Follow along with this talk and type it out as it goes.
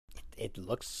It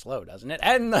looks slow, doesn't it?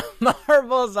 And the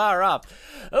marbles are up.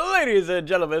 Ladies and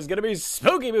gentlemen, it's going to be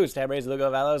Spooky Boost. Hamrays,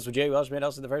 Lugo, Valos, Jay Welshman,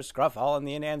 Elson the first, Scruff, all on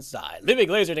the in-hand side. Living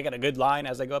Glazer taking a good line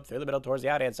as they go up through the middle towards the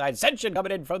out-hand side. Ascension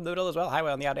coming in from the middle as well.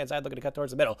 Highway on the out-hand side looking to cut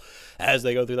towards the middle as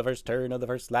they go through the first turn of the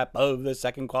first lap of the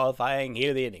second qualifying heat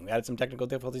of the inning. We had some technical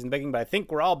difficulties in the beginning, but I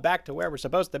think we're all back to where we're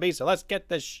supposed to be, so let's get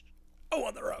this show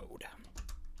on the road.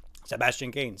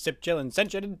 Sebastian Kane, Sip Chillin,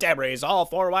 Ascension, and Tamrays all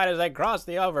four wide as they cross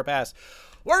the overpass.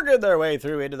 Working their way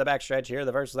through into the backstretch here.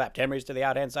 The first lap. Tamrays to the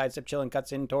out-hand side. Sip Chillin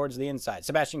cuts in towards the inside.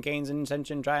 Sebastian Kane's and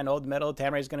Ascension trying to hold the middle.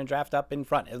 Tamrays going to draft up in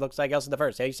front. It looks like Elsa the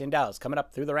first. AC and Dallas coming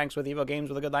up through the ranks with Evo Games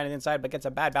with a good line on the inside, but gets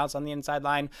a bad bounce on the inside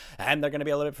line. And they're going to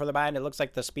be a little bit further behind. It looks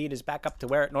like the speed is back up to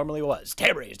where it normally was.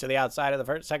 Tamrays to the outside of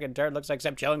the second turn. Looks like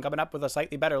Sip Chillin coming up with a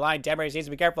slightly better line. Tamrays needs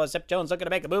to be careful as Sip Chillin's looking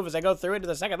to make a move as they go through into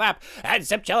the second lap. And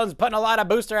Sip Chillin's putting a lot of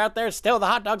booster out there. Still the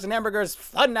hot dogs and hamburgers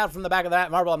flooding out from the back of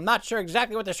that marble. I'm not sure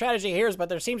exactly what the strategy here is,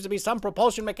 but there seems to be some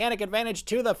propulsion mechanic advantage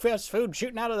to the fast food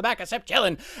shooting out of the back of Sip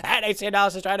Chillin. And AC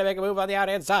Dallas is trying to make a move on the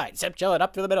out-hand side. Sip Chillin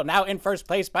up through the middle, now in first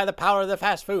place by the power of the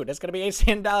fast food. It's going to be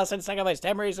AC Dallas in second place.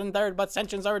 Tamrays in third, but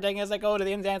Ascension's overtaking as they go to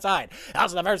the inside side.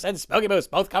 Also the first and Spooky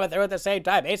Boost both coming through at the same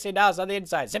time. AC Dallas on the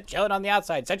inside, Sip Chillin on the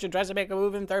outside. Ascension tries to make a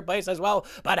move in third place as well,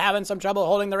 but having some trouble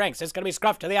holding the ranks. It's going to be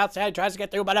Scruff to the outside, tries to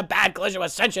get through, but a bad collision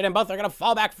with Ascension, and both are going to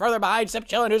fall back further behind Sip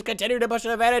Chillin, who's continuing to push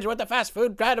an advantage with the fast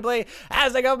food incredibly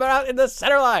as they go out in the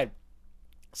center line.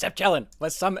 Sip Chillin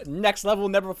with some next level,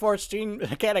 never before seen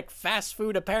mechanic. Fast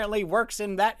food apparently works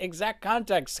in that exact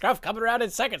context. Scruff coming around in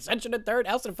second, Ascension in third,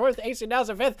 Elson fourth, AC Dallas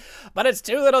in fifth, but it's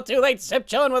too little too late. Sip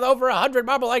Chillin with over 100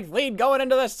 marble length lead going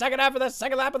into the second half of the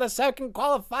second lap of the second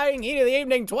qualifying heat of the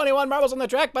evening. 21 marbles on the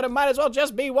track, but it might as well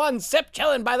just be one. Sip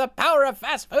Chillin by the power of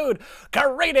fast food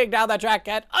careening down the track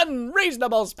at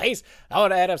unreasonable pace.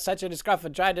 Going ahead of Ascension and Scruff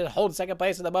and trying to hold second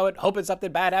place at the moment, hoping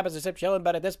something bad happens to Sip Chillin,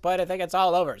 but at this point I think it's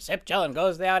all over. Sip Chillin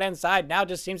goes the out-end side, now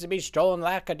just seems to be strolling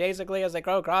lackadaisically as they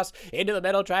go across into the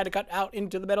middle, trying to cut out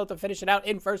into the middle to finish it out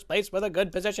in first place with a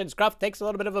good position. Scruff takes a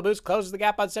little bit of a boost, closes the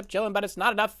gap on Sip Chillin, but it's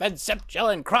not enough, and Sip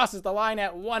Chillin crosses the line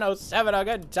at 107, a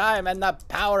good time, and the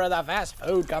power of the fast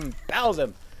food compels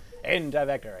him into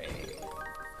victory.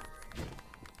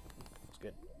 It's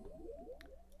good.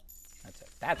 That's it.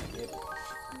 That's a good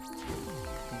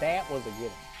one. That was a good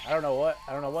one. I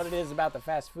don't know what it is about the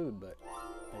fast food, but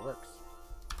it works.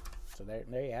 So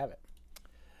there you have it.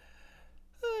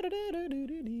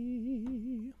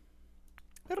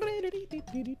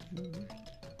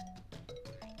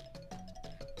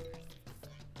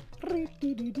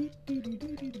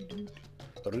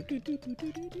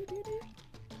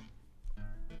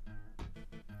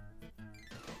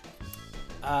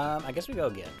 I guess we go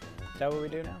again. Is that what we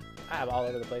do now? I'm all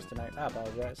over the place tonight. I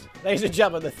apologize. Ladies and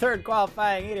gentlemen, the third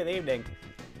qualifying heat of the evening.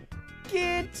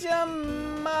 Get your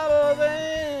marbles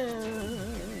in.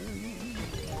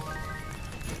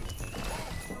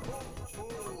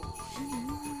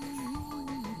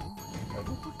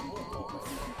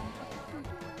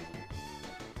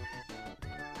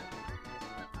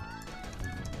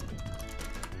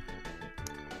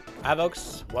 Hi,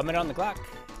 folks. 1 minute on the clock.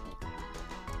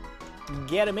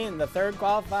 Get him in the third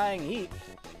qualifying heat.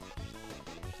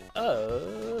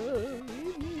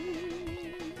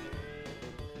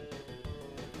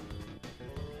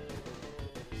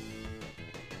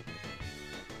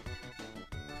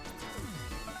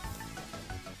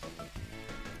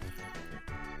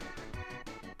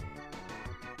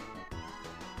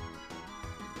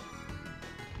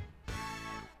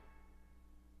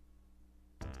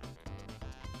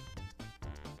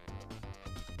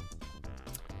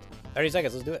 30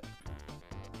 seconds, let's do it.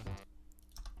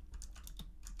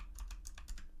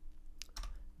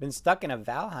 Been stuck in a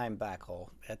Valheim black hole.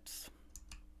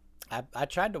 I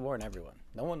tried to warn everyone.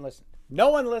 No one listened. No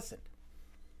one listened.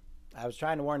 I was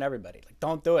trying to warn everybody. Like,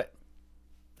 don't do it.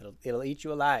 It'll eat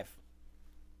you alive.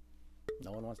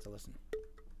 No one wants to listen.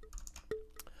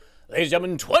 Ladies and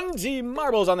gentlemen, 20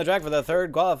 marbles on the track for the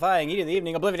third qualifying heat of the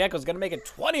evening. Oblivion Echo's going to make it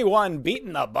 21,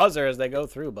 beating the buzzer as they go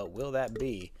through. But will that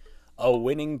be a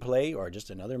winning play or just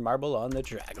another marble on the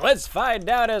track? Let's find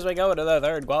out as we go to the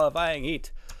third qualifying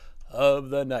heat of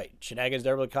the night. Shenanigans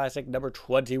Derby Classic number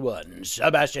 21.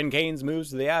 Sebastian Kane's moves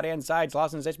to the out-hand side.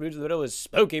 Slauson Stitch moves to the middle with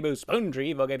Spooky Boost. Spoon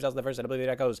Tree. Evo Games out the first and Oblivion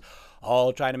Echoes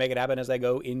all trying to make it happen as they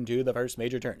go into the first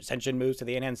major turn. Ascension moves to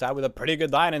the in-hand side with a pretty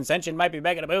good line, and Ascension might be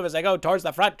making a move as they go towards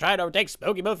the front, trying to overtake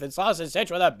Spooky Boost and Slauson Stitch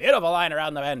with a beautiful line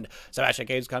around the bend. Sebastian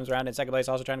Kane's comes around in second place,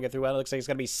 also trying to get through. Well, it looks like it's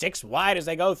going to be 6 wide as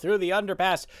they go through the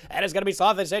underpass, and it's going to be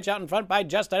Slauson Stitch out in front by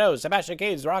just a nose. Sebastian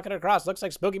Kane's rocking across. Looks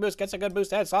like Spooky Boost gets a good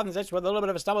boost ahead. Slauson Stitch with a little bit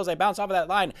of a stumble as they bounce off of that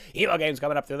line. Evil Games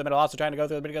coming up through the middle, also trying to go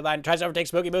through the middle line. Tries to overtake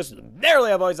Spooky Boost.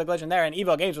 Narrowly avoids the collision there, and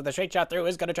Evil Games with a straight shot through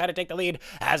is going to try to take the lead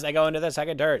as they go into the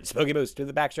second turn. Spooky Boost to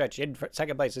the backstretch in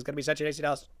second place is going to be such an AC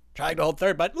Dallas. Trying to hold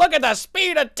third, but look at the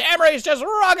speed of Tamarace just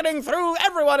rocketing through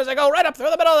everyone as they go right up through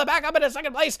the middle of the back up into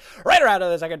second place, right around to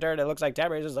the second turn. It looks like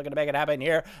Tamarace is looking to make it happen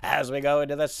here as we go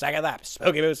into the second lap.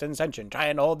 Spooky Boost and Ascension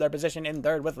trying to hold their position in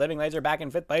third with Living Laser back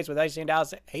in fifth place with Icy and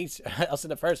Dallas, Elsa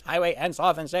the first, Highway, and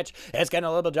Sloth and Stitch. It's getting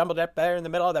a little jumbled up there in the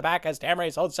middle of the back as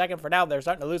Tamarace holds second for now. They're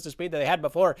starting to lose the speed that they had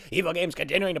before. Evil Games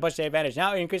continuing to push the advantage,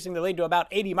 now increasing the lead to about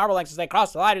 80 marble lengths as they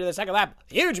cross the line into the second lap.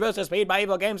 Huge boost of speed by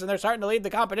Evil Games, and they're starting to lead the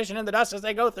competition in the dust as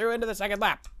they go through into the second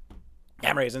lap.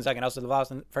 Tamarace in second, Elsa the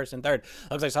Lost in first and third.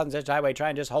 Looks like Southern Stitch Highway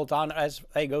trying to just hold on as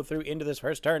they go through into this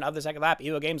first turn of the second lap.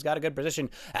 Evil Games got a good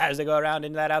position as they go around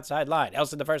into that outside line.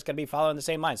 Elsa the first going to be following the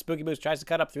same line. Spooky Boost tries to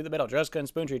cut up through the middle. Droska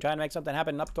and Spoontree trying to make something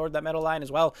happen up toward that middle line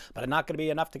as well, but not going to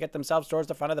be enough to get themselves towards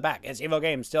the front of the pack. It's Evil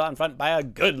Games still out in front by a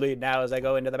good lead now as they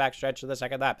go into the back stretch of the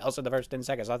second lap. Elsa the first in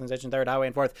second, Southern Stitch in third, Highway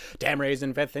in fourth, Tamarace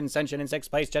in fifth, Ascension in sixth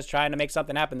place, just trying to make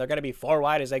something happen. They're going to be four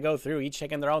wide as they go through, each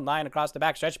taking their own line across the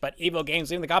back stretch, but Evil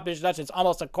Games leading the competition. It's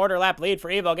almost a quarter lap lead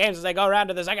for Evil Games as they go around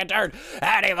to the second turn,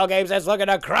 and Evil Games is looking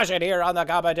to crush it here on the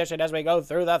competition as we go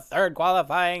through the third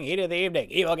qualifying heat of the evening.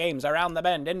 Evil Games around the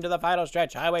bend into the final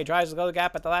stretch. Highway tries to close the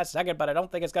gap at the last second, but I don't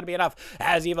think it's going to be enough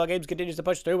as Evil Games continues to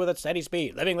push through with a steady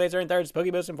speed. Living Laser in third, Spooky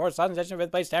Boost in fourth, Southern Stitch in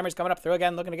fifth place. Tamarace coming up through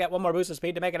again, looking to get one more boost of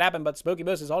speed to make it happen, but Spooky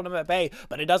Boost is holding him at bay,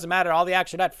 but it doesn't matter. All the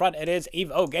action at front, it is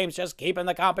Evil Games just keeping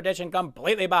the competition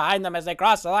completely behind them as they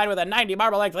cross the line with a 90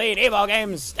 marble length lead. Evil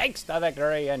Games takes the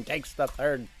victory and takes the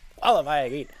third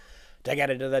qualifying heat to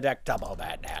get into the deck double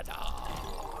bandana.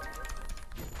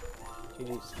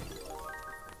 GG's.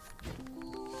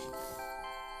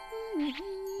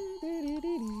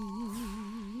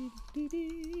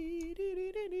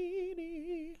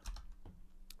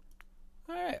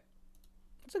 Alright.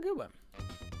 That's a good one.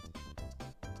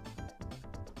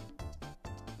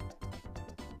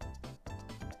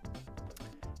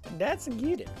 That's a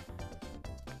good one.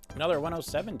 Another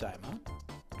 107 time, huh?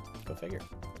 Go figure.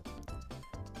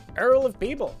 Earl of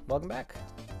People, welcome back.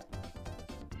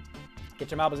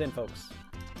 Get your marbles in, folks.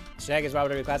 Shenanigans Robert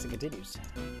W. Classic continues.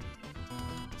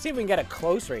 See if we can get a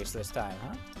close race this time,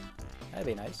 huh? That'd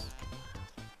be nice.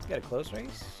 Let's get a close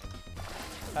race.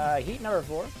 Heat number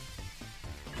 4.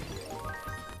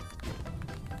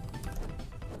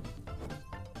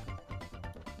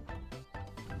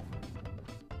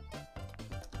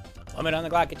 One minute on the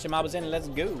clock, get your marbles in, and let's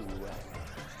go.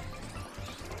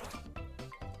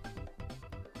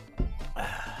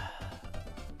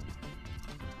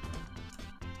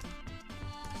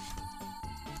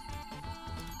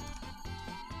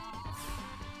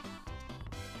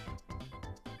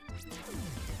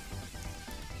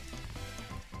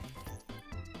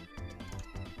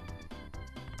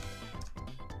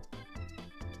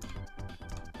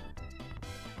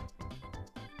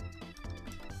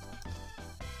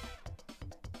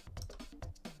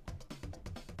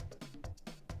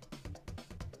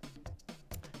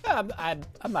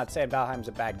 I'm not saying Valheim's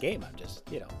a bad game. I'm just,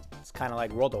 you know, it's kind of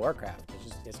like World of Warcraft.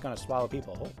 It's going to swallow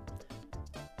people whole.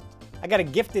 I got a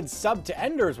gifted sub to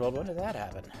Ender's World. When did that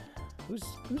happen?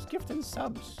 Who's gifting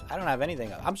subs? I don't have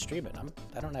anything. I'm streaming.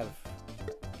 I don't have...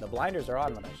 The blinders are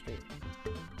on when I stream.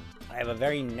 I have a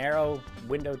very narrow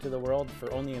window to the world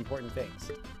for only important things.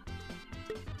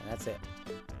 And that's it.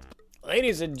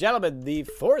 Ladies and gentlemen, the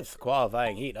fourth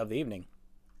qualifying heat of the evening.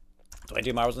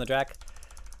 22 marbles on the track.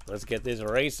 Let's get this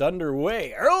race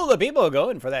underway. Earl the People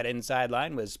going for that inside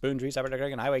line with Spoontree, Cyber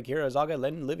Dragon, Highway, Kira, Zalga,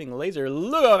 Len, Living Laser,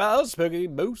 Lugo Valve, Spooky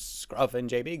Boost, Scruff, and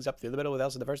J Biggs up through the middle with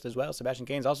Elsa the first as well. Sebastian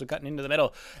Kane's also cutting into the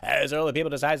middle as Earl the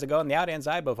People decides to go on the out-hand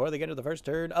side before they get to the first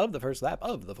turn of the first lap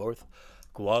of the fourth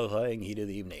qualifying heat of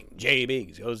the evening. J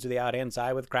Biggs goes to the out-hand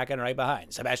side with Kraken right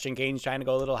behind. Sebastian Kane's trying to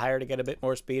go a little higher to get a bit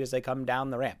more speed as they come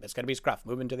down the ramp. It's going to be Scruff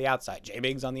moving to the outside. J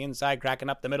Biggs on the inside, Kraken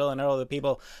up the middle, and Earl the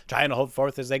People trying to hold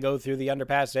fourth as they go through the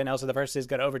underpass. And Elsa the first is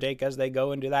going to overtake as they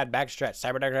go into that backstretch.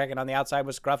 Cyberdark Kraken on the outside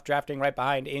with Scruff drafting right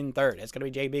behind in third. It's going to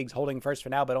be J Biggs holding first for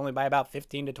now, but only by about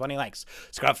 15 to 20 lengths.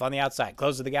 Scruff on the outside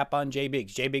closes the gap on J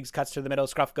Biggs. J Biggs cuts to the middle.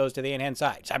 Scruff goes to the in-hand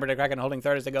side. Cyberdark Kraken holding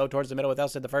third as they go towards the middle with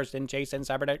Elsa the first in chase, and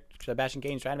Sebastian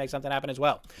Kane's trying to make something happen as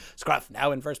well. Scruff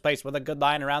now in first place with a good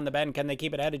line around the bend. Can they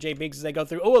keep it ahead of J Biggs as they go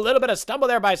through? Oh, a little bit of stumble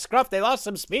there by Scruff. They lost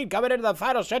some speed coming into the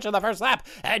final stretch of the first lap,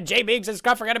 and J Biggs and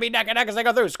Scruff are going to be neck and neck as they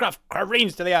go through. Scruff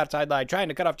careens to the outside line, trying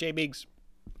to cut off J Biggs.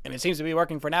 And it seems to be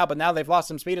working for now, but now they've lost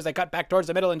some speed as they cut back towards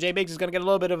the middle, and Jay Biggs is going to get a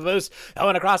little bit of a boost.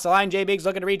 Going across the line, Jay Biggs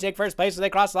looking to retake first place as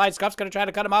they cross the line. Scruff's going to try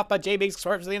to cut him off, but Jay Biggs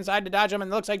swerves to the inside to dodge him,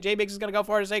 and it looks like Jay Biggs is going to go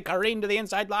for it as they careen to the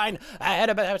inside line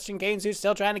ahead of Sebastian Gaines, who's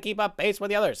still trying to keep up pace with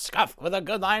the others. Scruff with a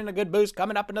good line and a good boost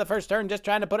coming up into the first turn, just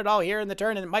trying to put it all here in the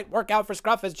turn, and it might work out for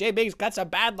Scruff as Jay Biggs cuts a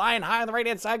bad line high on the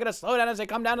right-hand side, going to slow down as they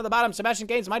come down to the bottom. Sebastian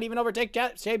Gaines might even overtake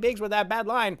Jay Biggs with that bad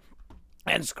line.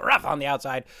 And Scruff on the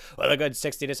outside with a good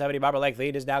 60 to 70 marble length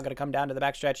lead is now going to come down to the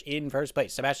backstretch in first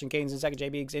place. Sebastian Gaines in second, Jay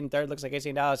Biggs in third. Looks like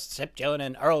AC Dallas, Sip Chillin,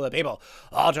 and Earl the People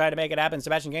all trying to make it happen.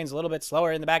 Sebastian Gaines a little bit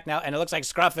slower in the back now, and it looks like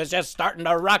Scruff is just starting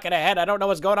to rocket ahead. I don't know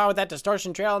what's going on with that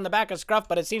distortion trail in the back of Scruff,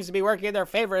 but it seems to be working in their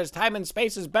favor as time and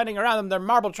space is bending around them. They're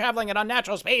marble traveling at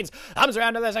unnatural speeds. Comes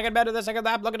around to the second bend of the second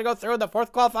lap, looking to go through the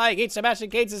fourth qualifying heat. Sebastian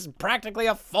Gaines is practically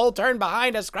a full turn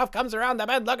behind as Scruff comes around the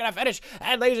bend looking to finish.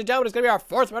 And ladies and gentlemen, it's going to be our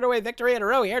fourth runaway victory in a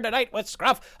row here tonight, with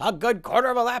Scruff a good quarter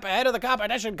of a lap ahead of the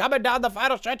competition, coming down the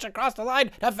final stretch across the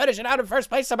line to finish it out in first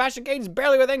place. Sebastian Gaines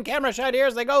barely within camera shot here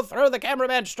as they go through. The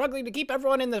cameraman struggling to keep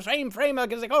everyone in the same frame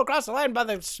as they go across the line by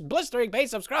the blistering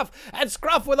pace of Scruff, and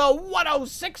Scruff with a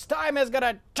 106 time is going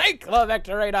to take the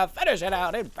victory to finish it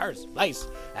out in first place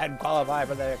and qualify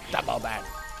for the double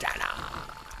bandana.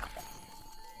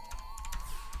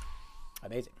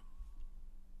 Amazing.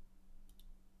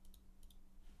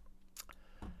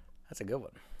 That's a good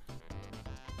one.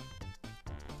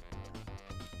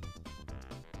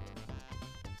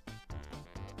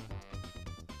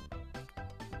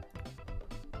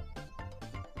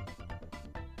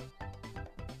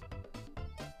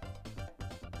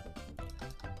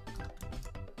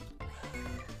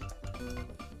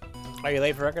 Are you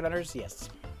late for Record Hunters? Yes.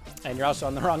 And you're also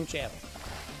on the wrong channel.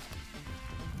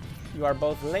 You are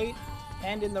both late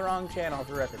and in the wrong channel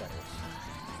for Record Hunters.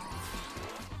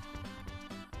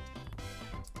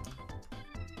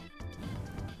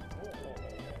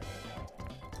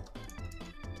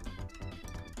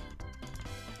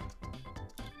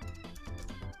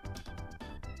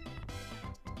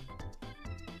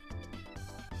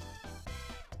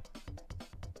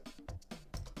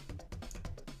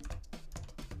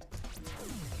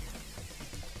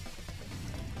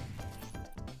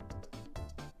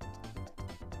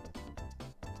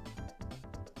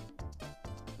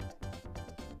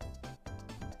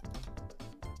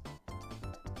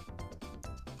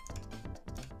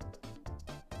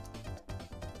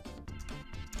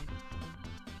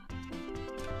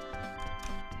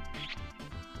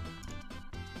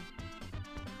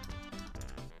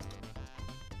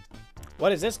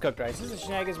 What is this, Cooked Rice? This is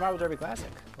Shenanigans Marble Derby Classic.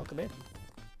 Welcome in.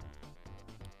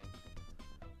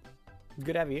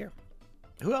 Good to have you here.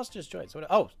 Who else just joined?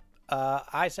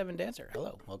 I7 Dancer.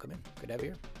 Hello. Welcome in. Good to have you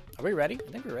here. Are we ready?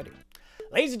 I think we're ready.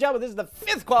 Ladies and gentlemen, this is the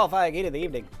fifth qualifying heat of the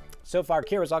evening. So far,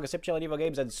 Kira's August, Sip Chillin, Evo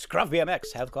Games, and Scruff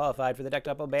BMX have qualified for the Decked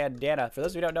Up Bandana. For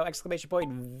those of you who don't know, exclamation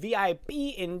point VIP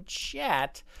in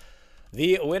chat.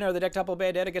 The winner of the Decked Up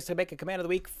Bandana gets to make a command of the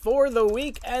week for the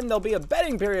week, and there'll be a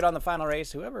betting period on the final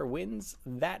race. Whoever wins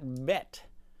that bet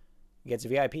gets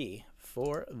VIP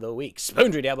for the week.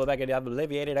 Spoontree Diablo back into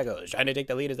Obliviated Echoes, trying to take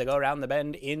the lead as they go around the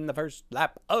bend in the first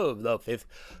lap of the fifth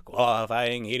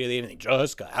qualifying heat of the evening.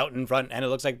 Johuska out in front, and it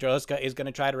looks like Johuska is going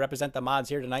to try to represent the mods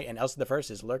here tonight, and Elsa the First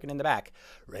is lurking in the back,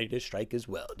 ready to strike as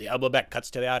well. Diablo Beck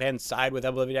cuts to the out-hand side with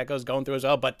Obliviated Echoes going through as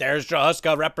well, but there's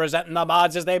Johuska representing the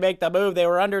mods as they make the move. They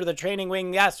were under the training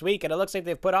wing last week, and it looks like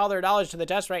they've put all their knowledge to the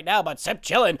test right now, but Sip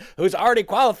Chillin, who's already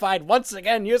qualified, once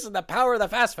again using the power of the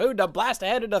fast food to blast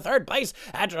ahead into third place,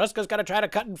 and Johuska's going to try to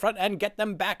cut in front and get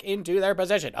them back into their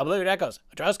position. Oblivion Echoes,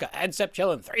 Johuska, and Sip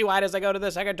Chillin 3 wide as they go to the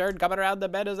second turn, coming around the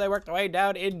bend as they work their way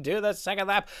down into the second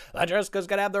lap. Johuska's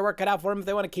going to have their work cut out for them if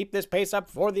they want to keep this pace up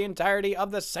for the entirety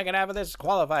of the second half of this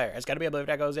qualifier. It's going to be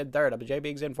Oblivion Echoes in third, Jay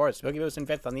Biggs in fourth, Spooky Moose in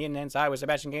fifth on the in-hand side with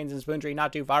Sebastian Gaines and Spoontree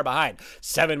not too far behind.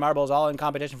 7 marbles all in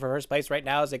competition for first place right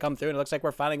now as they come through, and it looks like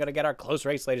we're finally going to get our close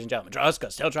race, ladies and gentlemen.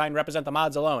 Johuska still trying to represent the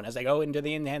mods alone as they go into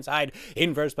the in-hand side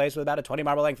in first place with about a 20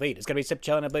 marble length lead. It's going to be Sip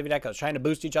Chillin and Oblivion Echoes trying to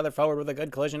boost each other forward with a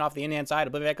good collision off the in-hand side.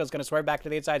 Oblivion Echoes going to swerve back to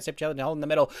the inside. Sip Chillin holding the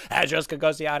middle as Johuska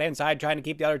goes to the out-hand side, trying to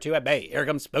keep the other two at bay. Here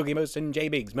comes Spooky Moose and Jay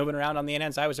Biggs moving around on the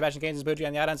in-hand side with Sebastian Gaines and Spoontree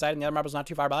on the out-hand side, and the other marbles not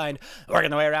too far behind, working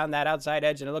their way around that outside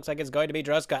edge, and it looks like it's going to be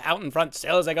Johuska out in front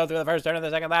still as they go through the first turn of the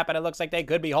second lap, and it looks like they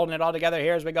could be holding it all together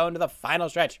here as we go into the final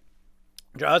stretch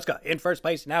Droska in first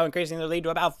place, now increasing the lead to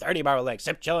about 30 marble lengths.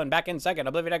 Sip Chillin back in second.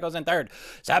 Oblivion Echoes in third.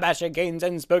 Sebastian Gaines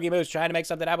and Spooky Moose trying to make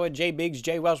something happen with Jay Biggs,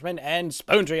 Jay Welshman, and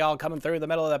Spoontree all coming through the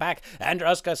middle of the pack. And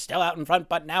Droska still out in front,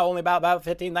 but now only about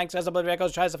 15 lengths as Oblivion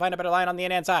Echoes tries to find a better line on the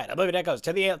in-hand side. Oblivion Echoes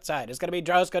to the outside. It's going to be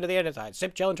Droska to the inside.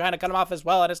 Sip Chillin trying to cut him off as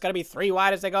well, and it's going to be 3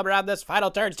 wide as they go around this final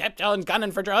turn. Sip Chillin's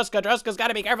gunning for Droska. Droska's got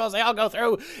to be careful as they all go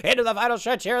through into the final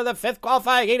stretch here of the 5th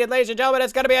qualifying heated, ladies and gentlemen.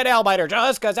 It's going to be a nail-biter.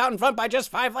 Droska's out in front by just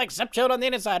 5 lengths. Sip Chillin on the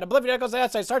inside. Oblivion Echoes on the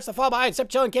outside, starts to fall behind. Sip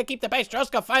Chillin can't keep the pace.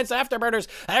 Droska finds the afterburners,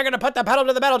 and they're going to put the pedal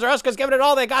to the metal. Droska's giving it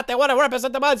all they got. They want to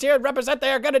represent the mods here, and represent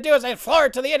they are going to do as they floor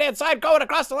it to the in-hand side, going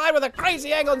across the line with a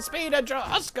crazy angle and speed, and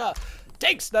Droska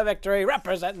takes the victory,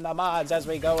 representing the mods as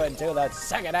we go into the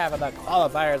second half of the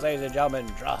qualifiers, ladies and gentlemen.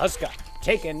 Droska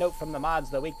taking note from the mods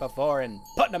the week before and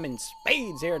putting them in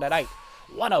spades here tonight.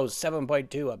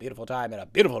 107.2, a beautiful time and a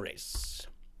beautiful race.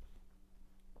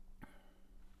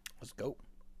 Let's go.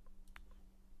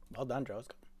 Well done,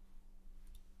 Droska.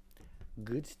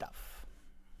 Good stuff.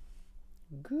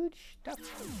 Good stuff.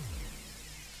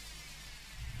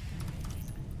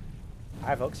 All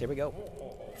right, folks, here we go.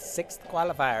 6th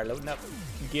qualifier, loading up.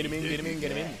 Get him in, get him in,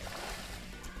 get him in.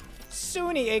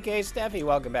 Suni, a.k.a. Steffi,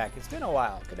 welcome back. It's been a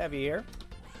while. Good to have you here.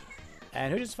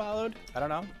 And who just followed? I don't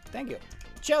know. Thank you.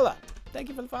 Chilla, thank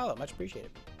you for the follow. Much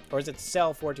appreciated. Or is it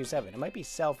Cell427? It might be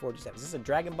Cell427. Is this a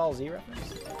Dragon Ball Z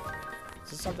reference?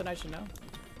 Is this something I should know?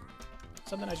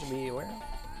 Something I should be aware of?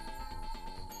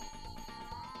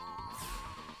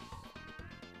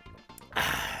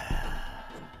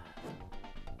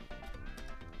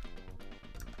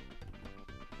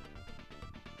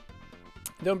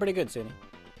 Doing pretty good, Suni.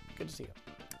 Good to see you.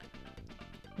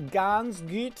 Ganz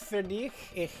gut für dich,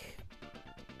 ich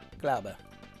glaube.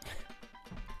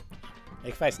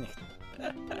 Ich weiß nicht.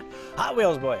 Hot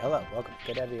Wheels Boy, hello, welcome.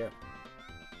 Good to have you here.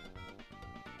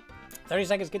 30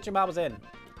 seconds, get your marbles in. Ladies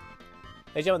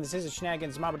and gentlemen, this is a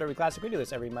Shenanigans Marble Derby Classic. We do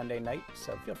this every Monday night,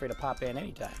 so feel free to pop in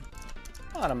anytime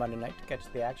on a Monday night to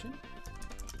catch the action.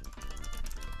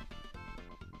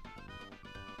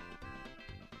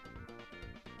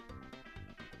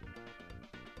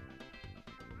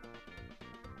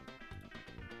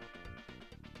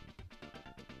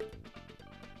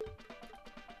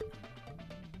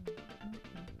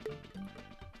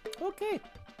 Okay.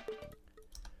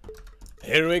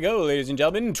 Here we go, ladies and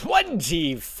gentlemen.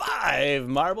 25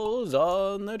 marbles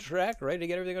on the track, ready to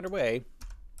get everything underway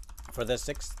for the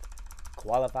 6th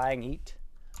qualifying heat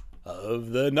of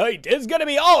the night. It's going to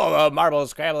be all the marbles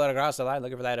scrambling across the line,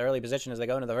 looking for that early position as they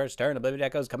go into the first turn. Oblivion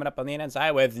Echoes coming up on the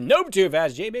inside with Nope Too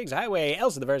Fast, J Biggs Highway,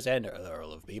 Elsa the first end, the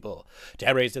Earl of People.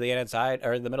 Tab race to the inside,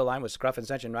 or the middle line with Scruff and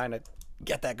Ascension trying to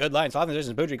get that good line. Sloth and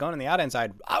Resistance Boudry going on the out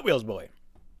inside. Hot Wheels Boy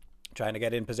trying to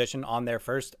get in position on their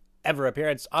first ever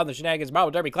appearance on the Shenanigans Marble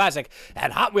Derby Classic.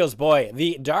 And Hot Wheels Boy,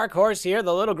 the dark horse here,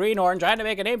 the little greenhorn, trying to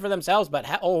make a name for themselves, but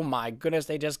oh my goodness,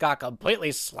 they just got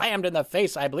completely slammed in the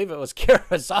face. I believe it was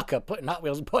Kirazaka putting Hot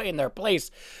Wheels Boy in their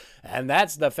place. And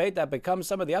that's the fate that becomes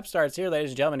some of the upstarts here, ladies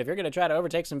and gentlemen. If you're going to try to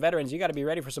overtake some veterans, you got to be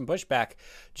ready for some pushback,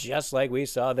 just like we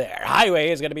saw there.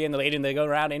 Highway is going to be in the lead, and they go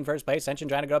around in first place. Ascension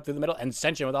trying to go up through the middle, and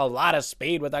Ascension with a lot of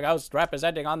speed with the Ghost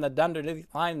representing on the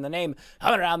underneath line in the name,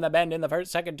 coming around the bend in the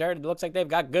second turn. It looks like they've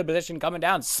got good position coming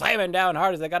down, slamming down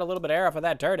hard as they got a little bit of air off of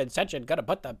that turn. And Ascension going to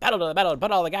put the pedal to the metal and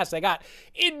put all the gas they got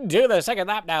into the second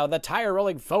lap now. The tire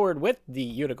rolling forward with the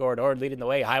Unicorn Horde leading the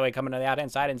way. Highway coming to the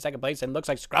out-hand side in second place, and looks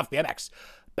like Scruff BMX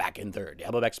back in third.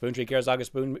 Diabloback, Spoontree,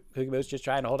 Kirazaka, Cookie Moose just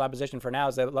trying to hold on position for now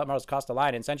as they let marbles cross the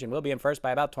line. Ascension will be in first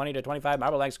by about 20 to 25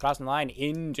 marble lengths, crossing the line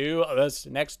into this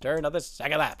next turn of the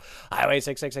second lap. Highway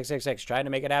 66666 trying to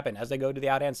make it happen as they go to the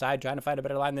out-hand side, trying to find a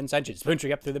better line than Ascension.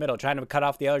 Spoontree up through the middle, trying to cut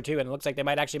off the other two, and it looks like they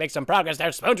might actually make some progress there.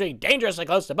 Spoontree dangerously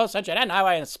close to both Ascension and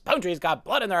Highway, and Spoontree's got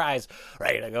blood in their eyes,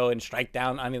 ready to go and strike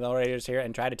down on the lowriders here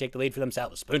and try to take the lead for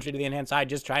themselves. Spoontree to the in-hand side,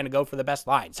 just trying to go for the best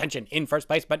line. Ascension in first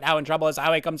place, but now in trouble as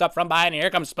Highway comes up from behind, and here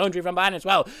comes Spoontree from behind as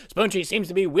well. Spoontree seems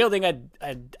to be wielding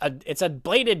it's a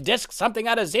bladed disc, something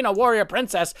out of Xena Warrior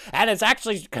Princess, and it's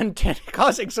actually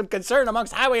causing some concern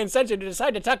amongst Highway and Ascension to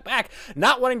decide to tuck back,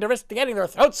 not wanting to risk getting their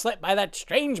throats slit by that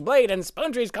strange blade. And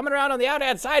Spoontree's coming around on the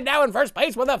out-hand side now in first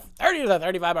place with a 30 to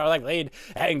 35 hour length lead.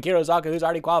 And Kirazaka, who's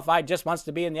already qualified, just wants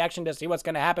to be in the action to see what's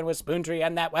going to happen with Spoontree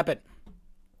and that weapon.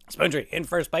 Spoontree in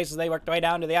first place as they work their way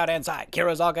down to the out-hand side.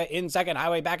 Kira Zalka in second,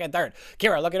 Highway back in third.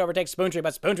 Kira looking to overtake Spoontree,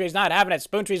 but Spoontree's not having it.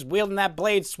 Spoontree's wielding that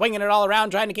blade, swinging it all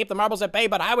around, trying to keep the marbles at bay,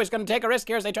 but Highway's going to take a risk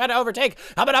here as they try to overtake.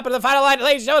 Coming up into the final line,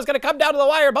 Lady Show is going to come down to the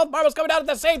wire. Both marbles coming down at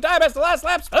the same time as the last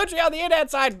lap. Spoontree on the in-hand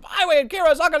side. Highway and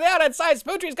Kira Zalka on the out-hand side.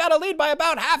 Spoontree's got a lead by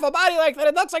about half a body length, and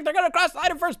it looks like they're going to cross the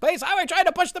line in first place. Highway trying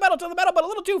to push the metal to the middle, but a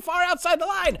little too far outside the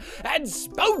line. And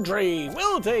Spoontree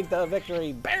will take the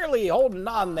victory, barely holding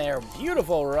on there.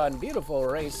 Beautiful run, beautiful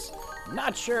race.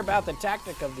 Not sure about the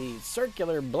tactic of the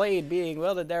circular blade being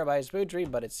wielded there by Spoontree,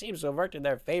 but it seems to have worked in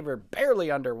their favor, barely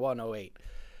under 108.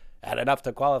 And enough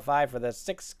to qualify for the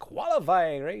sixth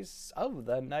qualifying race of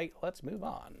the night. Let's move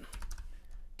on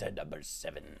to number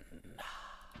 7.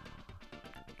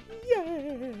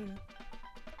 Yeah!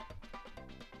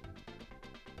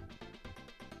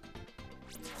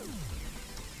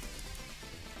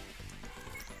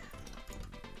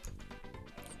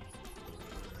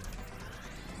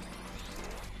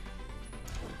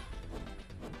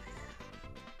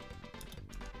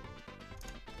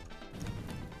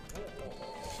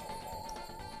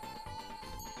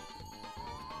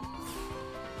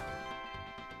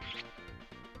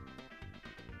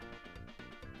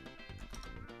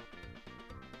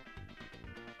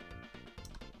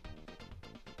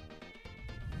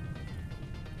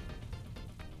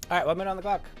 All right, 1 minute on the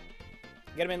clock.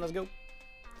 Get him in, let's go.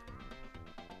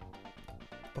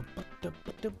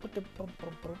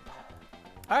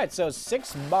 All right, so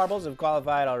 6 marbles have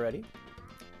qualified already.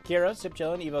 Kira, Sip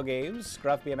Chillin', Evo Games,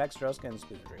 Scruff, BMX, Droska, and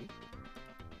Spoontree.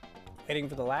 Waiting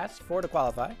for the last 4 to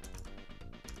qualify.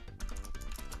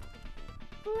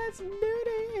 Let's do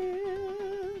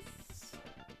this.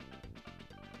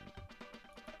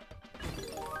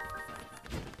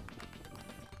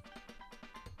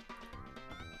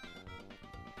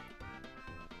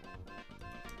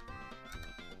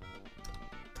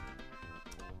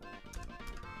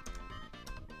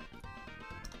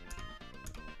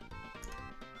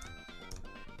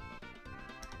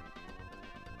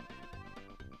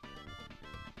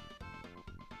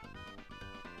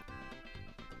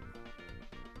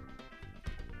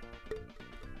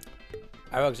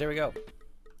 All right, folks, here we go.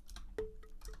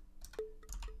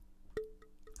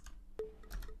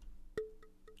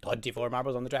 "24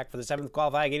 marbles on the track for the 7th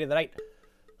qualifying gate of the night.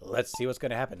 Let's see what's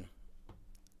going to happen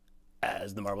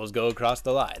as the marbles go across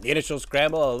the line. The initial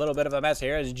scramble, a little bit of a mess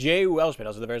here as Jay Welshman,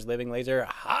 also the first living laser,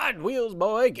 Hot Wheels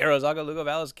Boy, Girozaga, Lugo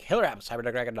Vallis, Killer Apps,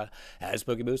 Cyberduck Dragon, as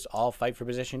Spooky Boost all fight for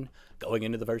position going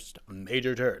into the first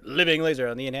major turn. Living laser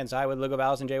on the in-hand side with Lugo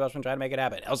Vallis and Jay Welshman trying to make it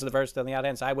happen. Also the first on the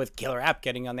out-hand side with Killer App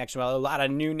getting on the action. A lot of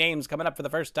new names coming up for the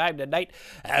first time tonight.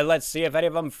 And let's see if any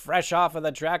of them fresh off of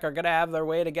the track are going to have their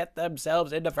way to get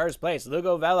themselves into first place.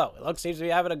 Lugo Vello, it looks seems to be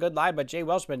having a good line, but Jay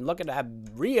Welshman looking to have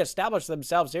reestablished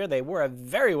themselves here. They were a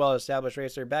very well-established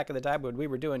racer back in the time when we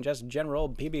were doing just general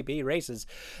PvP races.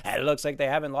 And it looks like they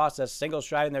haven't lost a single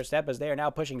stride in their step as they are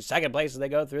now pushing second place as they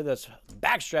go through this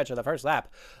backstretch of the first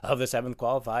lap of the 7th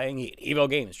qualifying heat. Evo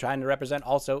Games trying to represent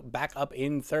also back up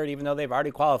in 3rd, even though they've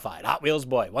already qualified. Hot Wheels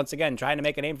Boy, once again, trying to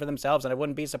make a name for themselves, and I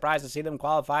wouldn't be surprised to see them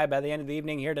qualify by the end of the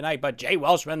evening here tonight. But Jay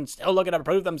Welshman still looking to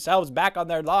prove themselves back on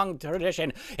their long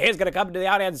tradition. He's going to come to the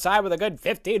out-hand side with a good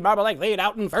 15 marble length lead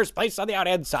out in first place on the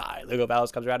out-hand side. Lugo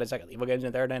Vallis comes around in 2nd. Evo Games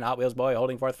in 3rd, and Hot Wheels Boy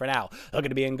holding 4th for now. Looking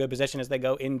to be in good position as they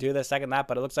go into the 2nd lap,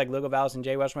 but it looks like Lugo Vallis and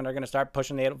Jay Welshman are going to start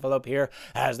pushing the envelope here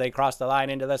as they cross the line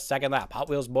into the 2nd lap. Hot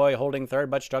Wheels Boy holding 3rd,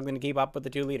 but struggling to keep up with the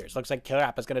 2 leaders. Looks like Killer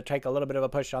App is going to take a little bit of a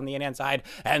push on the in-hand side,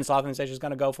 and Sloth and Stitch is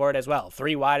going to go for it as well.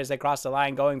 3 wide as they cross the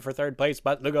line, going for 3rd place,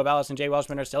 but Lugo Vallis and Jay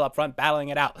Welshman are still up front, battling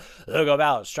it out. Lugo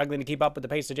Vallis struggling to keep up with the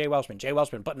pace of Jay Welshman. Jay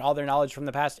Welshman putting all their knowledge from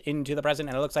the past into the present,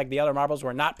 and it looks like the other marbles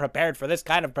were not prepared for this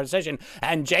kind of precision,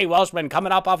 and Jay Welshman,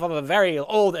 coming up off of a very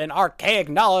old and archaic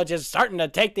knowledge, is starting to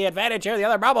take the advantage here. The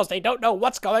other marbles, they don't know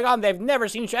what's going on. They've never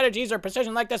seen strategies or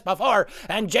precision like this before,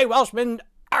 and Jay Welshman,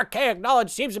 archaic knowledge,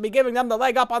 seems to be giving them the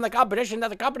leg up on the competition that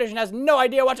the competition has no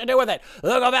idea what to do with it.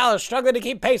 Lugo Vallis struggling to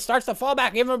keep pace, starts to fall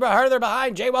back even further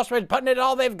behind. Jay Welshman putting it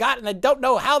all they've got, and they don't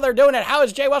know how they're doing it. How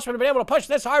has Jay Welshman been able to push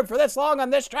this hard for this long on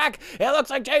this track? It looks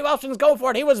like Jay Welshman's going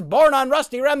for it. He was born on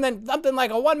Rusty Remnant. Something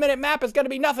like a 1-minute map is going to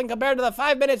be nothing compared to the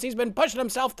 5 minutes he's been pushing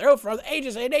himself through for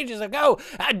ages and ages ago.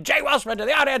 And Jay Welshman to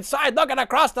the out-hand side, looking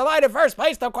across the line in first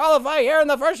place to qualify here in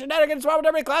the first Shenanigans World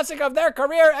Derby Classic of their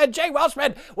career. And Jay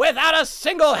Welshman, without a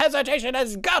single hesitation,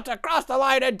 has got to cross the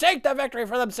line and take the victory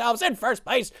for themselves in first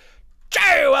place.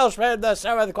 Jay Welshman, the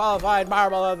 7th qualified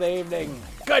marble of the evening.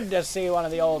 Good to see one of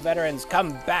the old veterans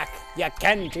come back. You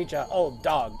can teach an old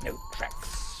dog new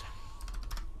tricks.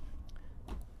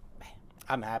 Man,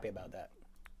 I'm happy about that.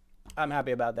 I'm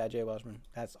happy about that, Jay Welshman.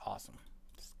 That's awesome.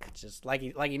 Just like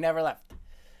he never left.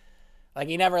 Like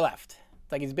he never left.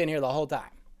 It's like he's been here the whole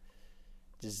time.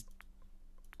 Just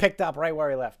picked up right where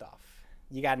he left off.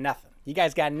 You got nothing. You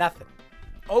guys got nothing.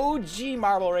 OG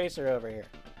Marble Racer over here.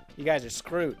 You guys are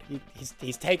screwed.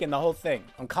 He's taking the whole thing.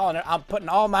 I'm calling it. I'm putting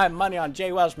all my money on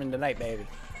Jay Welshman tonight, baby.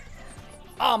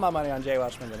 All my money on Jay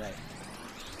Welshman tonight.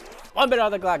 1 minute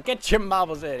on the clock. Get your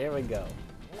marbles in. Here we go.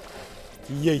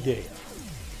 Yeah, yeah.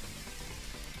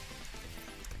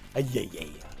 Yeah, yeah.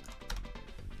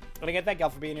 But again, thank y'all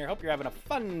for being here. Hope you're having a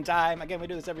fun time. Again, we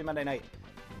do this every Monday night.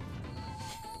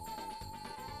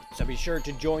 So be sure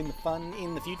to join the fun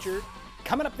in the future.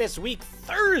 Coming up this week,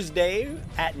 Thursday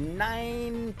at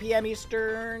 9 p.m.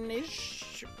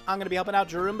 Eastern-ish, I'm going to be helping out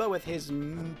Jarumba with his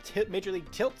Major League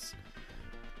Tilts.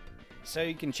 So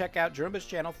you can check out Jarumba's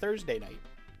channel Thursday night,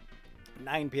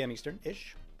 9 p.m.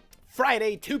 Eastern-ish.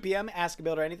 Friday, 2 p.m., Ask a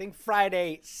Builder Anything.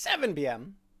 Friday, 7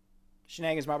 p.m.,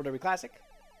 Shenanigans Marble Derby Classic.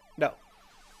 No.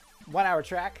 1 hour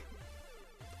track.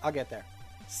 I'll get there.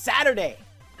 Saturday,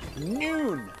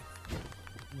 noon.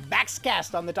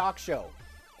 Baxcast on the Talk Show.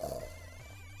 Oh,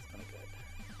 it's gonna be good.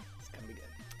 It's gonna be good.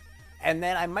 And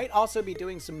then I might also be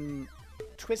doing some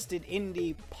Twisted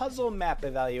Indie puzzle map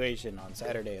evaluation on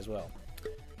Saturday as well.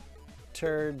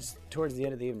 Towards the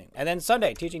end of the evening. And then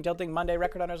Sunday, teaching tilting Monday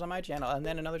record hunters on my channel. And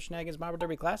then another Shenanigans Marble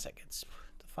Derby Classic.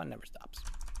 The fun never stops.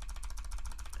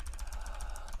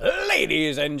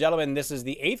 Ladies and gentlemen, this is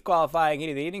the 8th qualifying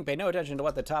heat of the evening. Pay no attention to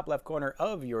what the top left corner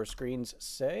of your screens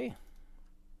say.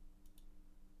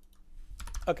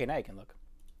 Okay, now you can look.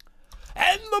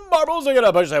 And the marbles are going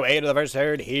to push their way to the first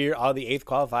third here on the 8th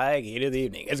qualifying heat of the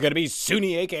evening. It's going to be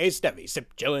Suni, a.k.a. Steffi,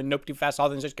 Sip, Chillin', Nope Too Fast, All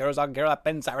Things Just, Girls on, Girl Up,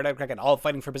 and Sourdough Kraken, all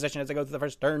fighting for position as they go through the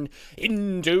first turn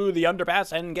into the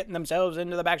underpass and getting themselves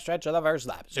into the backstretch of the first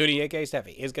lap. Suni, a.k.a.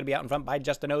 Steffi, is going to be out in front by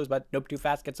just a nose, but Nope Too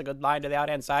Fast gets a good line to the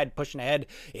out-hand side, pushing ahead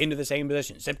into the same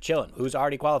position. Sip, Chillin', who's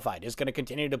already qualified, is going to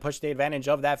continue to push the advantage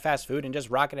of that fast food and just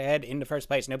rocket ahead into first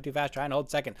place. Nope Too Fast trying to hold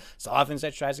second. Sloth and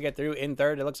Stitch tries to get through in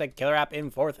third. It looks like Killer App in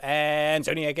fourth, and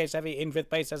Suni, a.k.a. Steffi in 5th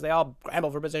place as they all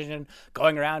scramble for position,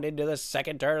 going around into the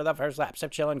second turn of the first lap.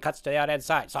 Sip Chillin' cuts to the outside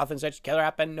side. Soft and Stitch, Killer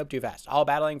App, and Nope Too Fast, all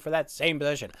battling for that same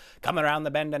position. Coming around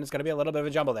the bend, and it's going to be a little bit of a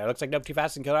jumble there. Looks like Nope Too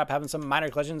Fast and Killer App having some minor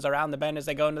collisions around the bend as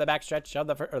they go into the back stretch of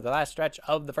the last stretch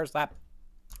of the first lap.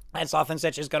 And Sloth and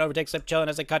Stitch is going to overtake Sip Chillin'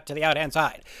 as they cut to the out-hand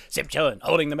side. Sip Chillin'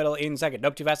 holding the middle in second.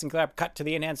 Nope Too Fast and Clear Up cut to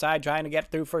the in-hand side, trying to get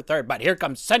through for third. But here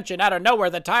comes Senshin out of nowhere,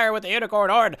 the tire with the unicorn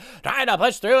horn, trying to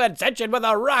push through, and Senshin with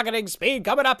a rocketing speed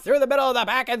coming up through the middle of the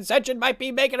pack, and Senshin might be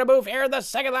making a move here in the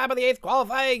second lap of the 8th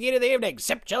qualifying heat of the evening.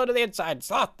 Sip Chillin' to the inside,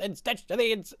 Sloth and Stitch to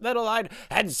the middle line,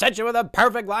 and Senshin with a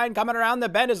perfect line coming around the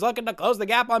bend is looking to close the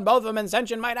gap on both of them, and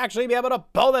Senshin might actually be able to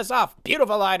pull this off.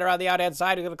 Beautiful line around the out-hand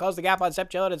side, who's going to close the gap on Sip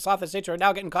Chillin', and Sloth and Stitch are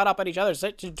now getting caught up on each other.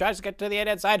 Tries to get to the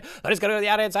in-hand side, but it's going to go to the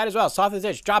out-hand side as well. Sloth and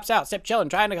Stitch drops out. Sip Chillin'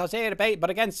 trying to stay at a bait, but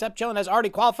again, Sip Chillin' has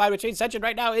already qualified, which means Senshin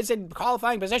right now is in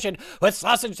qualifying position, with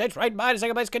Sloth and Stitch right behind in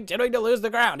second place, continuing to lose the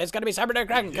ground. It's going to be Cybernetic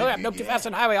Kraken, Killer App, Nope Too Fast,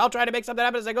 and Highway, all trying to make something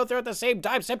happen as they go through at the same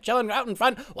time. Sip Chillin' out in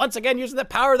front, once again using the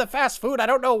power of the fast food. I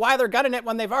don't know why they're gunning it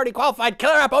when they've already qualified.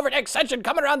 Killer App overtakes Senshin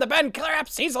coming around the bend. Killer App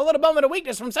sees a little moment of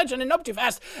weakness from Senshin and Nope Too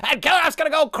Fast, and Killer App's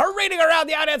going to go careening around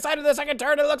the out-hand side of the second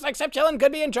turn. It looks like Sip Chillin'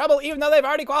 could be in trouble, even though they've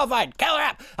already qualified. Killer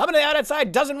App up to the out-hand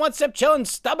side, doesn't want Sip Chillin'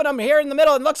 stubbing him here in the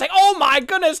middle, and looks like, oh my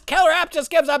goodness, Killer App just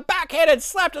gives a backhanded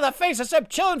slap to the face of Sip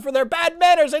Chillin' for their bad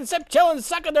manners, and Sip Chillin'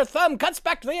 sucking their thumb, cuts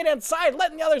back to the in-hand side,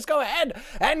 letting the others go ahead,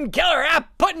 and Killer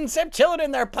App putting Sip Chillin'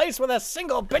 in their place with a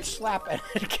single bitch slap,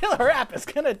 and Killer App is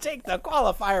going to take the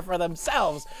qualifier for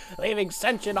themselves, leaving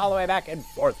Senshin all the way back in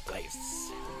 4th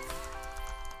place.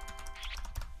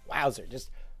 Wowzer, just,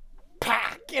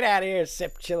 get out of here,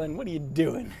 Sip Chillin', what are you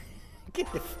doing? Get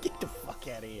the fuck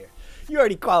out of here. You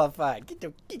already qualified. Get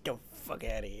the fuck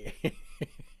out of here.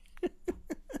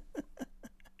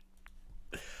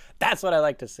 That's what I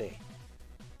like to see.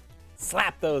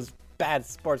 Slap those bad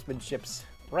sportsmanships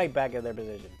right back in their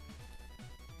position.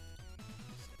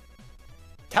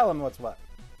 Tell them what's what.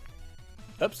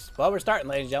 Oops. Well, we're starting,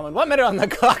 ladies and gentlemen. 1 minute on the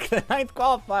clock. The 9th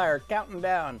qualifier. Counting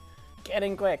down.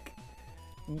 Getting quick.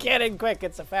 Getting quick.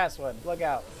 It's a fast one. Look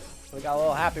out. We got a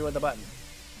little happy with the button.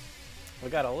 We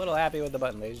got a little happy with the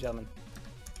button, ladies and gentlemen.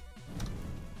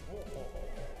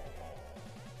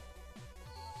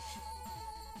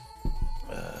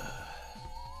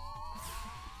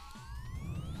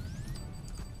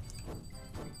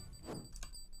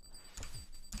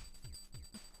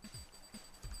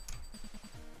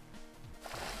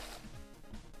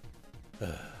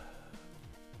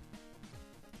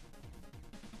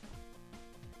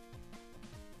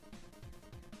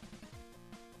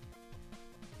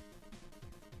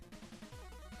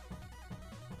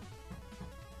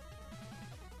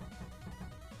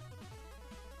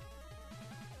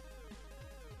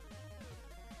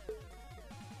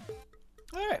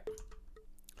 All right.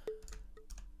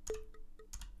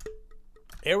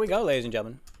 Here we go, ladies and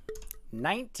gentlemen.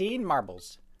 19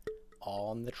 marbles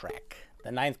on the track. The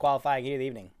 9th qualifying heat of the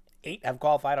evening. 8 have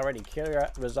qualified already.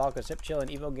 Kira, Rizalka, Sip Chill, and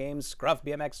Evo Games, Scruff,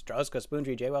 BMX, Droska,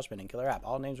 Spoontree, Jay Welshman, and Killer App.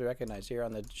 All names we recognize here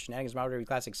on the Shenanigans Marble Derby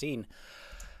Classic scene.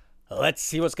 Let's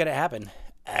see what's going to happen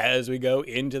as we go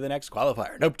into the next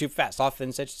qualifier. Nope, Too Fast, Off and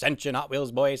Ascension, Hot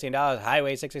Wheels, Boy, $18,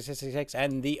 Highway 6666,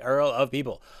 and the Earl of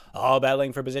People. All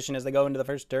battling for position as they go into the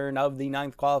first turn of the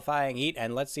 9th qualifying heat.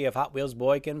 And let's see if Hot Wheels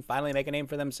Boy can finally make a name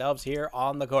for themselves here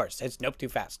on the course. It's Nope, Too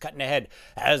Fast, cutting ahead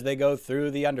as they go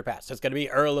through the underpass. It's going to be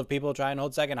Earl of People trying to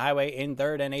hold second, Highway in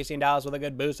third, and $18 with a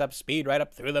good boost up speed right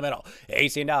up through the middle.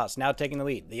 $18 now taking the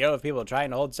lead. The Earl of People trying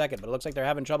to hold second, but it looks like they're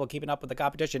having trouble keeping up with the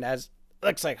competition as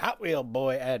looks like Hot Wheel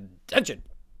Boy attention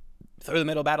through the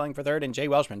middle battling for third, and Jay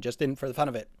Welshman just in for the fun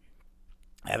of it,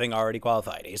 having already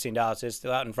qualified. $18 is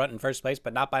still out in front in first place,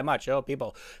 but not by much. Oh,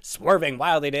 people swerving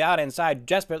wildly out inside,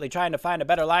 desperately trying to find a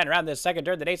better line around this second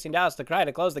turn than $18 to try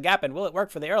to close the gap. And will it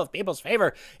work for the Earl of People's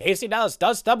favor? $18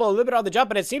 does stumble a little bit on the jump,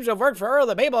 and it seems to have worked for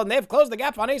Earl of People, and they've closed the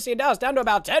gap on $18 down to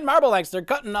about 10 marble lengths. They're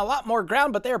cutting a lot more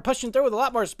ground, but they are pushing through with a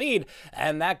lot more speed,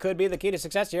 and that could be the key to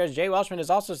success here, as Jay Welshman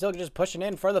is also still just pushing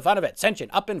in for the fun of it.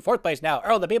 Ascension up in fourth place now.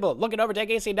 Earl of the People looking to overtake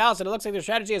 $18, and it looks like their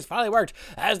strategy has finally worked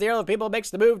as the Earl of People makes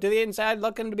the move to the inside,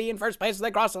 looking to be in first place as they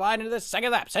cross the line into the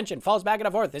second lap. Ascension falls back into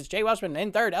fourth. It's Jay Welshman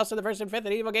in third. Elsa the first and fifth,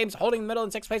 and Evo Games holding the middle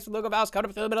in sixth place with Lugo Valls coming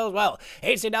up through the middle as well.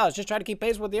 $18 just trying to keep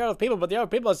pace with the Earl of People, but the Earl of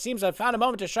People seems to have found a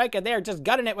moment to strike, and they are just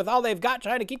gutting it with all they've got,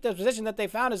 trying to keep the position that they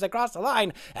found as they cross the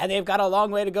line, and they've got a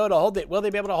long way to go to hold it. Will they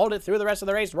be able to hold it through the rest of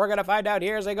the race? We're going to find out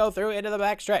here as they go through into the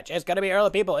back stretch. It's going to be Earl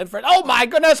of People in front. Oh my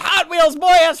goodness, Hot Wheels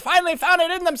Boy has finally found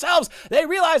it in themselves. They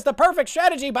realized the perfect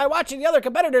strategy by watching the other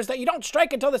competitors that you don't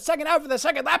strike until the second half of the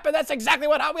second lap, and that's exactly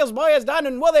what Hot Wheels Boy has done.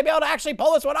 And will they be able to actually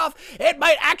pull this one off? It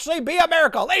might actually be a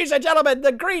miracle. Ladies and gentlemen,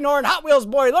 the Greenhorn Hot Wheels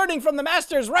Boy, learning from the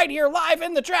masters right here live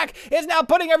in the track, is now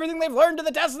putting everything they've learned to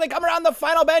the test as they come around the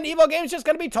final bend. Evo Games just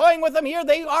going to be toying with them here.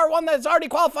 They are one that's already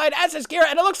qualified, as is Kira,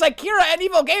 and it looks like Kira and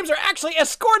Evo Games are actually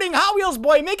escorting Hot Wheels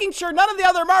Boy, making sure none of the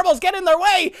other marbles get in their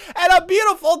way, and a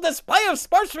beautiful display of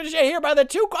sportsmanship here by the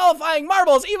two qualifying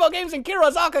marbles, Evo Games and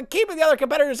Kira Rizalka, keeping the other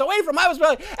competitors away from Hot Wheels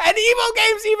Boy, and Evo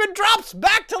Games even drops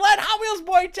back to let Hot Wheels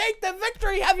Boy take the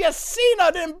victory. Have you seen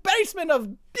an embasement of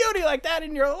beauty like that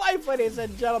in your life, ladies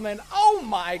and gentlemen? Oh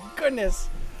my goodness.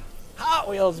 Hot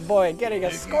Wheels Boy getting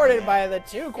escorted by the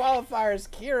two qualifiers,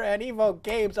 Kira and Evo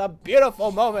Games. A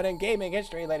beautiful moment in gaming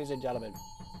history, ladies and gentlemen.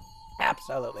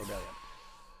 Absolutely brilliant.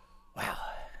 Wow.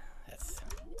 That's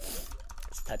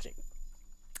touching.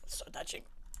 So touching.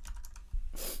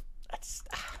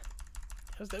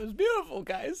 That was beautiful,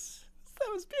 guys. That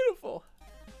was beautiful.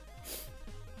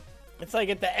 It's like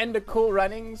at the end of Cool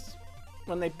Runnings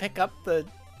when they pick up the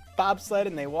bobsled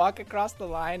and they walk across the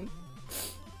line.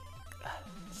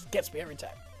 This gets me every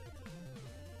time.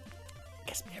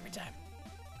 Gets me every time.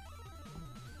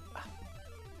 Wow.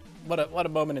 What a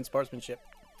moment in sportsmanship.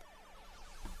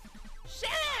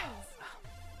 Shenanigans!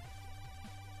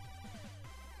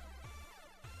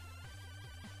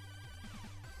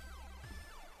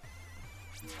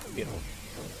 Beautiful.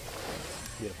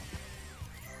 Beautiful.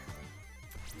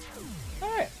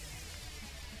 Alright.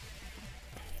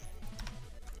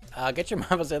 Get your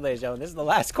marbles in, ladies and gentlemen. This is the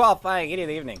last qualifying heat of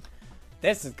the evening.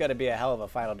 This is going to be a hell of a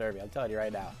final derby, I'm telling you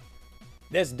right now.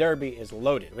 This derby is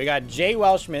loaded. We got Jay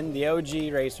Welshman, the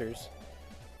OG racers.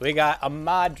 We got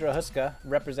Ahmad Drahuska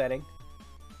representing.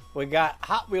 We got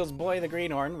Hot Wheels Boy, the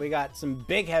Greenhorn. We got some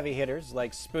big heavy hitters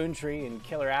like Spoontree and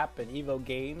Killer App and Evo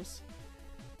Games.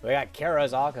 We got Kara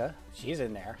Zalka. She's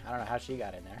in there. I don't know how she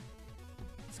got in there.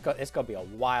 It's going to be a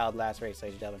wild last race,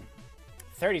 ladies and gentlemen.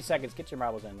 30 seconds. Get your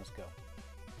marbles in. Let's go.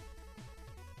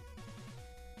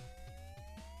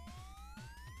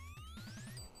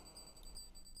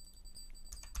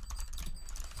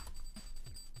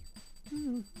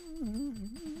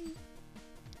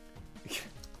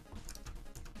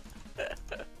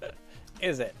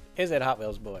 Is it? Is it Hot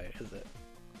Wheels Boy? Is it?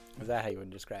 Is that how you would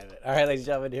describe it? All right, ladies and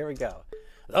gentlemen, here we go.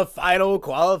 The final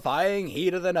qualifying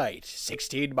heat of the night.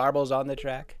 16 marbles on the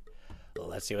track.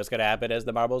 Let's see what's going to happen as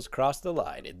the marbles cross the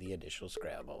line in the initial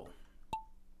scramble.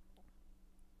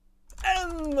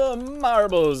 And the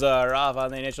marbles are off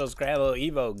on the initial scramble.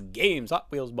 Evo Games, Hot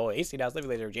Wheels Boy, AC Living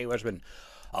Laser, Jay Welshman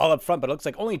all up front, but it looks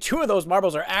like only 2 of those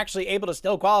marbles are actually able to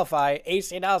still qualify.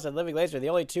 AC Dallas and Living Laser, the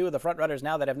only 2 of the front runners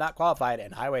now that have not qualified,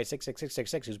 and Highway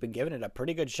 66666, who's been giving it a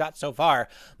pretty good shot so far,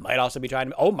 might also be trying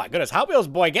to... Oh my goodness, Hot Wheels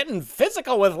Boy getting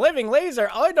physical with Living Laser.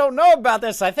 I don't know about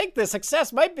this. I think the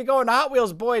success might be going to Hot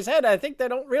Wheels Boy's head. I think they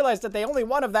don't realize that they only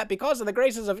won of that because of the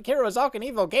graces of Kiro Azalk and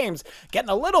Evil Games. Getting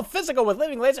a little physical with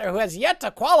Living Laser, who has yet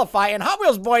to qualify, and Hot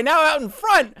Wheels Boy now out in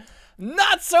front.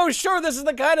 Not so sure this is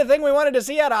the kind of thing we wanted to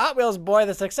see out of Hot Wheels Boy.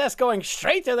 The success going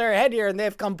straight to their head here, and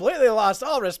they've completely lost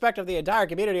all respect of the entire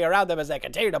community around them as they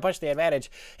continue to push the advantage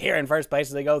here in first place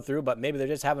as they go through, but maybe they're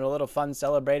just having a little fun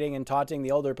celebrating and taunting the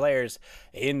older players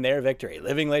in their victory.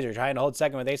 Living Laser trying to hold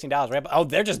second with AC Dallas. Oh,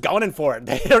 they're just going in for it.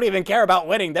 They don't even care about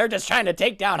winning. They're just trying to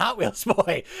take down Hot Wheels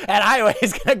Boy, and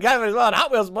Highway's going to go as well. And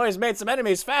Hot Wheels Boy's made some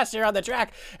enemies fast here on the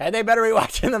track, and they better be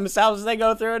watching themselves as they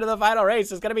go through into the final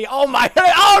race. It's going to be, oh my,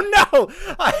 oh no!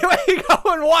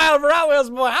 Going wild for Hot Wheels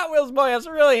Boy. Hot Wheels Boy has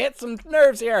really hit some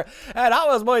nerves here, and Hot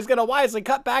Wheels Boy is going to wisely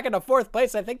cut back into 4th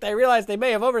place. I think they realize they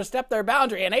may have overstepped their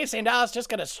boundary, and AC and Dallas just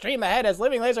going to stream ahead as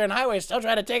Living Laser and Highway still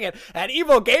trying to take it. And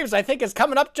Evil Games, I think, is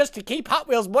coming up just to keep Hot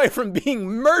Wheels Boy from being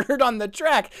murdered on the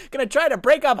track. Going to try to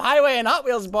break up Highway and Hot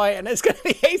Wheels Boy, and it's going to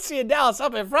be AC and Dallas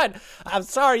up in front. I'm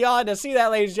sorry y'all had to see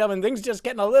that, ladies and gentlemen. Things just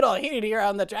getting a little heated here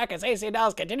on the track as AC and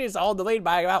Dallas continues to hold the lead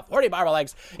by about 40 marble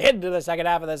legs into the second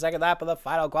half of the second lap of the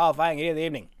final qualifying heat of the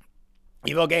evening.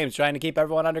 Evil Games trying to keep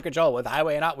everyone under control with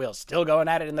Highway and Hot Wheels still going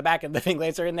at it in the back, and Living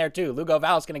Laser in there too. Lugo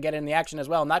Val's going to get in the action as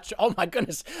well. Not sure. Oh my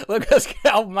goodness.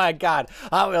 Oh my God.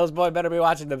 Hot Wheels Boy better be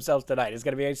watching themselves tonight. It's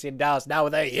going to be AC and Dallas now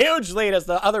with a huge lead as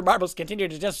the other marbles continue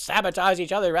to just sabotage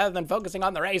each other rather than focusing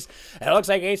on the race. And it looks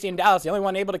like AC and Dallas, the only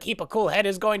one able to keep a cool head,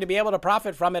 is going to be able to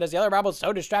profit from it as the other marbles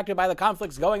so distracted by the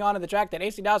conflicts going on in the track that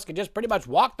AC and Dallas can just pretty much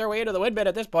walk their way into the win bit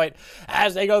at this point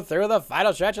as they go through the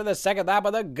final stretch of the second lap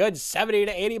with a good 70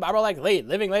 to 80 marble-like lead.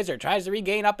 Living Laser tries to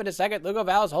regain up into second. Lugo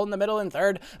Val is holding the middle in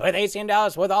third, with AC and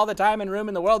Dallas with all the time and room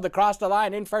in the world to cross the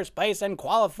line in first place and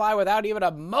qualify without even a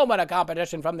moment of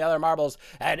competition from the other marbles.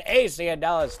 And AC and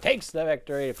Dallas takes the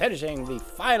victory, finishing the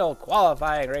final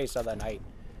qualifying race of the night.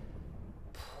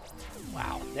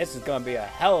 Wow, this is going to be a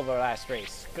hell of a last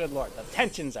race. Good Lord, the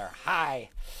tensions are high.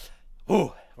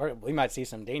 Ooh, we might see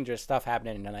some dangerous stuff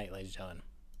happening tonight, ladies and gentlemen.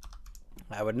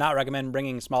 I would not recommend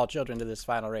bringing small children to this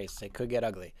final race. It could get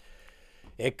ugly.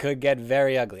 It could get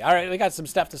very ugly. All right, we got some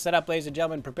stuff to set up, ladies and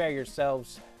gentlemen. Prepare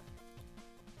yourselves.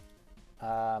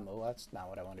 Oh, that's not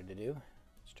what I wanted to do.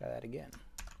 Let's try that again.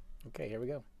 Okay, here we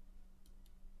go.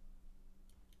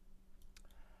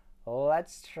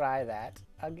 Let's try that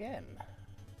again.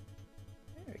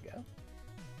 There we go.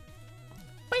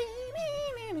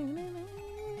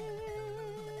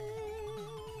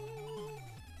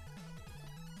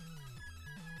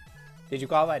 Did you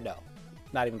qualify? No.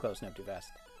 Not even close enough, too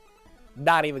fast.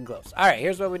 Not even close. All right,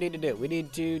 here's what we need to do. We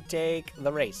need to take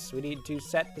the race. We need to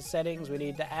set the settings. We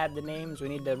need to add the names. We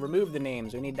need to remove the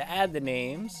names. We need to add the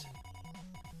names.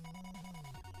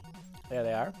 There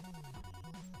they are.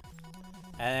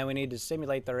 And then we need to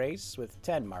simulate the race with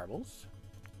 10 marbles.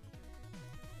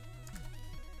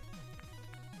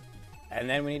 And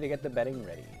then we need to get the betting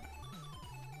ready.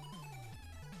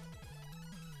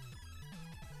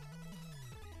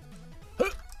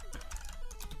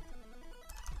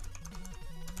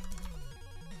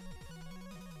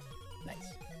 Nice.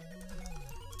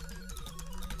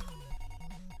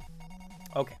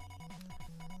 Okay.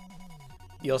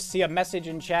 You'll see a message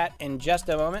in chat in just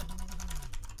a moment.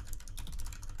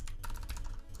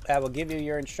 I will give you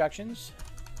your instructions.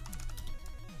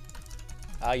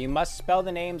 You must spell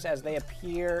the names as they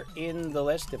appear in the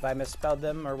list. If I misspelled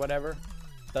them or whatever,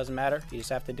 doesn't matter. You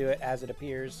just have to do it as it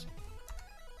appears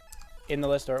in the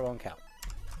list or it won't count.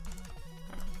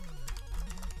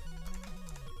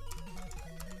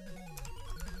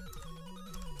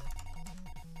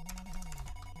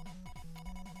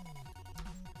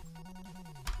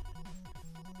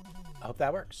 I hope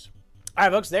that works. All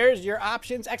right, folks, there's your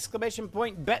options. Exclamation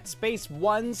point, bet space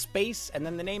 1 space, and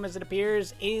then the name as it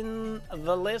appears in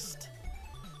the list.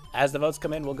 As the votes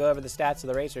come in, we'll go over the stats of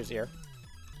the racers here.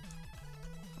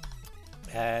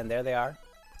 And there they are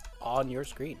on your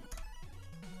screen.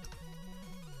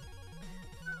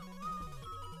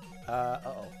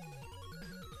 Uh-oh.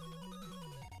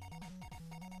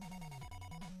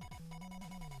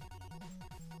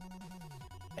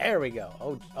 There we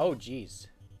go. Oh, geez.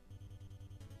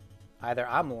 Either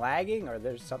I'm lagging or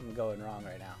there's something going wrong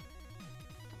right now.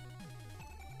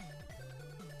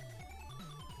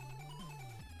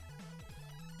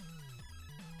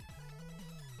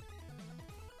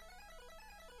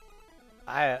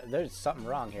 There's something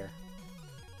wrong here.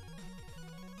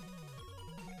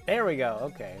 There we go.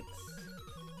 Okay.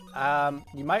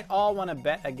 You might all want to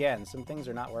bet again. Some things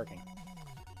are not working.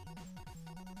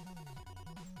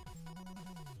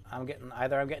 I'm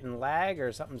getting lag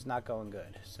or something's not going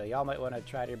good. So y'all might want to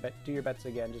try to do your bets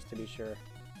again just to be sure.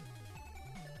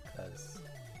 Because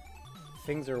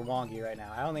things are wonky right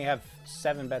now. I only have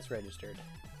 7 bets registered.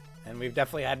 And we've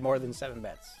definitely had more than 7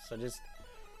 bets. So just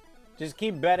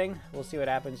keep betting. We'll see what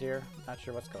happens here. Not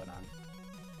sure what's going on.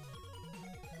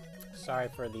 Sorry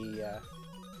for the...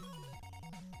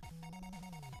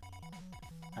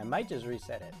 I might just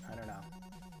reset it. I don't know.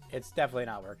 It's definitely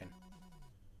not working.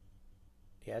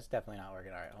 Yeah, it's definitely not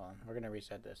working. All right, hold on. We're going to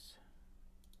reset this.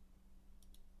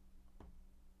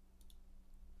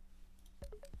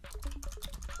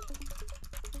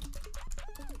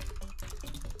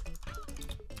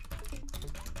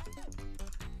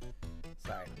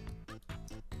 Sorry.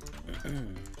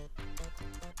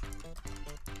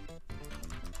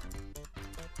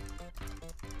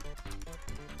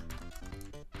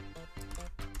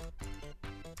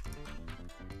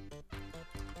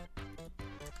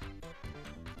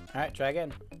 All right, try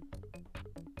again.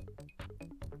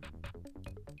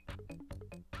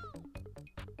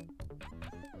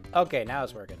 Okay, now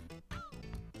it's working.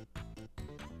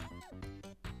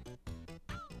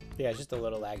 Yeah, it's just a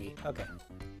little laggy. Okay.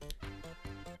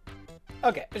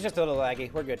 Okay, it's just a little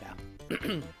laggy. We're good now.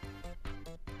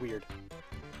 Weird.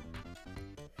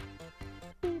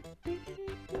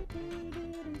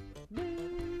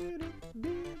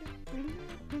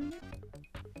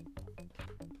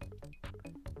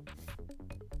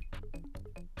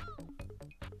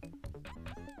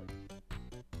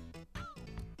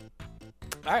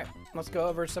 All right, let's go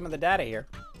over some of the data here.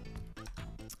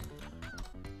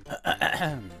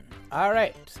 All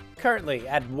right, currently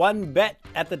at 1 bet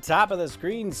at the top of the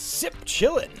screen, Sip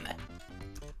Chillin',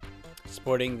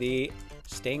 sporting the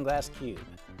stained glass cube.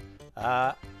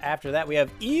 After that, we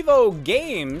have Evo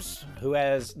Games, who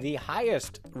has the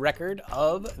highest record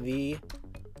of the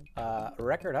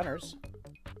record hunters,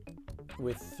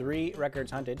 with 3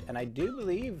 records hunted, and I do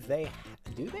believe they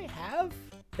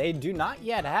do not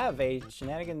yet have a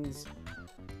Shenanigans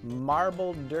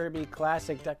Marble Derby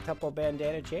Classic Dectuple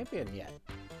Bandana champion yet.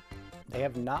 They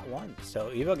have not won. So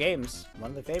Evo Games,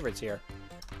 one of the favorites here,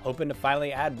 hoping to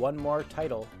finally add 1 more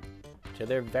title to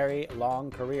their very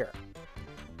long career.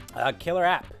 Killer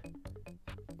App,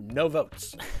 no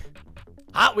votes.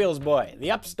 Hot Wheels Boy,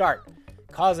 the upstart,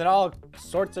 causing all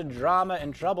sorts of drama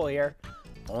and trouble here.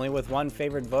 Only with 1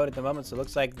 favored vote at the moment, so it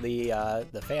looks like the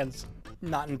fans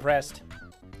not impressed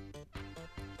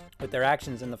with their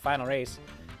actions in the final race.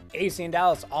 AC and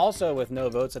Dallas also with no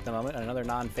votes at the moment, another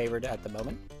non-favored at the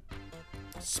moment.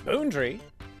 Spoontree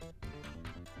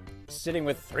sitting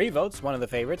with 3 votes, one of the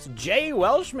favorites. Jay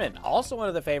Welshman, also one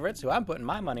of the favorites, who I'm putting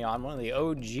my money on, one of the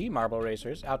OG marble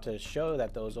racers, out to show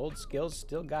that those old skills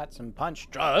still got some punch.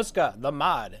 Drahuska, the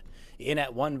mod, in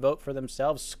at 1 vote for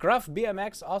themselves. Scruff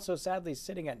BMX also sadly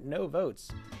sitting at no votes.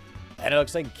 And it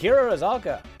looks like Kira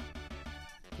Razalka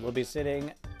will be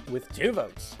sitting with 2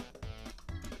 votes,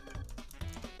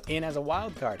 in as a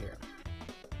wild card here.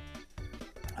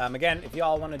 Again, if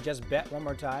y'all want to just bet one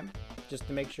more time, just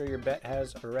to make sure your bet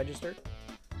has registered,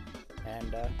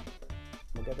 and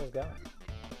we'll get this going.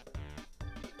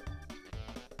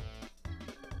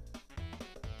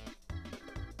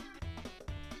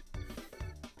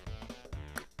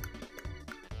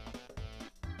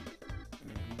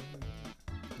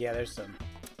 Yeah, there's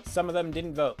some of them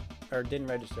didn't vote or didn't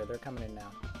register. They're coming in now.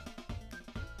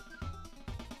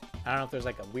 I don't know if there's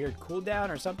like a weird cooldown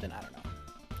or something. I don't know.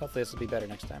 Hopefully this will be better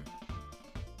next time.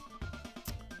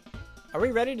 Are we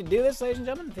ready to do this, ladies and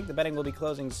gentlemen? I think the betting will be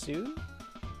closing soon.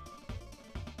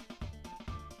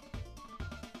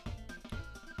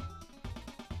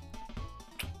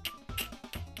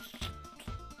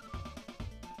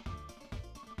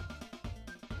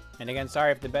 And again,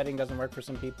 sorry if the betting doesn't work for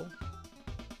some people.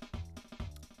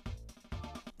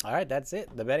 All right, that's it.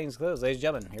 The betting's closed, ladies and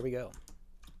gentlemen. Here we go.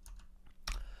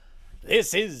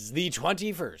 This is the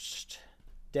 21st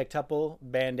Dectuple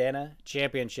Bandana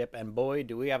Championship, and boy,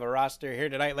 do we have a roster here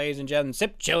tonight, ladies and gentlemen.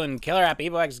 Sip Chillin', Killer App,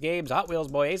 Evo X Games, Hot Wheels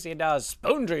Boy, AC and Dallas,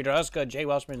 Spoontree, Drahuska, Jay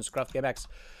Welshman, Scruff GameX,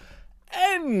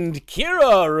 and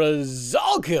Kira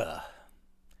Razalka.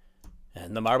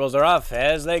 And the marbles are off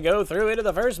as they go through into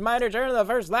the first minor turn of the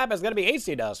first lap. It's going to be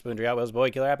AC Dallas, Spoontree, Hot Wheels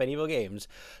Boy, Killer App, and Evo Games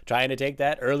trying to take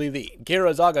that early lead. Kira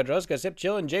Razalka, Drahuska, Sip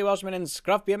Chillin', Jay Welshman, and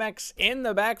Scruff BMX in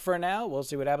the back for now. We'll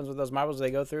see what happens with those marbles as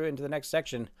they go through into the next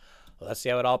section. Let's see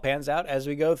how it all pans out as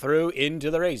we go through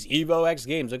into the race. Evo X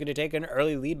Games looking to take an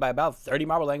early lead by about 30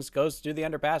 marble lengths. Goes through the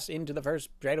underpass into the first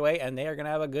straightaway, and they are going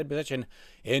to have a good position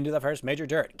into the first major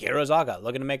turn. Kirozaga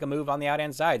looking to make a move on the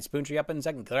out-hand side. Spoontree up in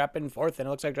second, Clear up in fourth, and it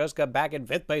looks like Droska back in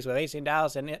fifth place with AC and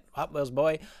Dallas and Hot Wheels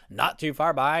Boy not too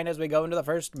far behind as we go into the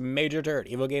first major turn.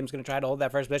 Evo Games going to try to hold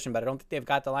that first position, but I don't think they've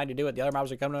got the line to do it. The other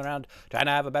marbles are coming around trying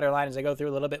to have a better line as they go through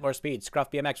a little bit more speed.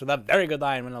 Scruff BMX with a very good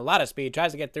line and a lot of speed.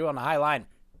 Tries to get through on the high line,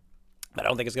 but I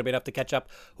don't think it's going to be enough to catch up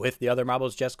with the other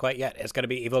marbles just quite yet. It's going to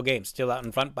be Evo Games still out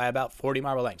in front by about 40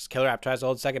 marble lengths. Killer App tries to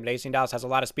hold second, but AC Dallas has a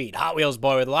lot of speed. Hot Wheels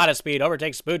Boy with a lot of speed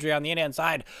overtakes Spoodry on the in-hand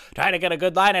side, trying to get a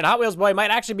good line, and Hot Wheels Boy might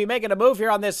actually be making a move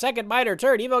here on this second minor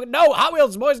turn. Hot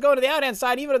Wheels Boy's going to the out-hand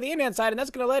side, Evo to the in-hand side, and that's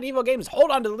going to let Evo Games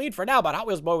hold on to the lead for now, but Hot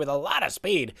Wheels Boy with a lot of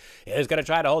speed is going to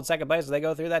try to hold second place as they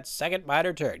go through that second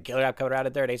minor turn. Killer App coming around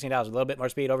in third, AC Dallas with a little bit more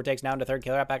speed, overtakes now into third,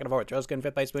 Killer App back and forth. Droska in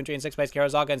fifth place, Spoontree in sixth place,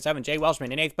 Kirozaga in seventh, Jay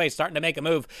Welshman in eighth place, starting to make a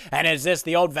move. And is this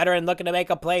the old veteran looking to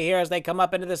make a play here as they come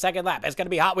up into the second lap? It's going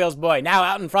to be Hot Wheels Boy now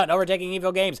out in front, overtaking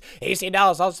Evo Games. AC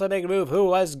Dallas also making a move, who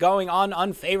was going on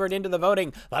unfavored into the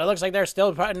voting, but it looks like they're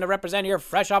still trying to represent here,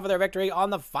 fresh off of their victory on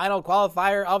the final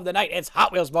qualifier of the night. It's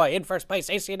Hot Wheels Boy in first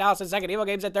place, AC Dallas in second, Evo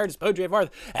Games in third, Spoontree in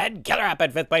fourth, and Killer App in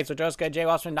fifth place with Droska and Jay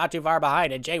Welshman not too far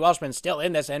behind, and Jay Welshman still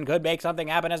in this and could make something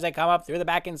happen as they come up through the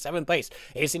back in seventh place.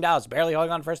 AC Dallas barely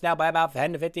holding on first now by about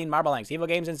 10 to 15 marble lengths. Evo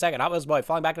Games in second, Hot Wheels Boy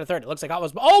falling back to third. It looks like Hot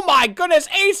Wheels Boy. Oh my goodness,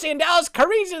 AC and Dallas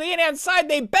careening to the in-hand side.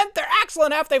 They bent their axle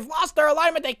in half. They've lost their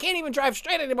alignment. They can't even drive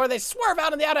straight anymore. They swerve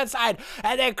out on the out-hand side,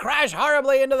 and they crash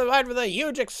horribly into the side with a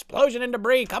huge explosion and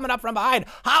debris coming up from behind.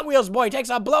 Hot Wheels Boy takes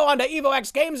a blow onto Evo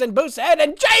X Games and boosts ahead,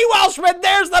 and Jay Welshman,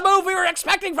 there's the move we were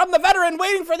expecting from the veteran,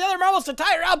 waiting for the other marbles to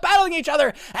tire out, battling each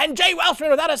other, and Jay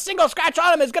Welshman, without a single scratch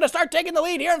on him, is going to start taking the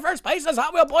lead here in first place as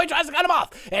Hot Wheel Boy tries to cut him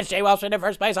off. It's Jay Welshman in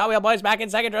first place, Hot Wheel Boy's back in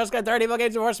second, Droska in third, Evo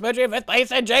Games in fourth, Spoontree in fifth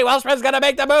place, and Jay Welshman's going to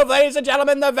make the move, ladies and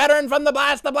gentlemen. The veteran from the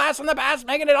blast from the past,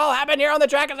 making it all happen here on the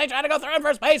track as they try to go through in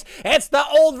first place. It's the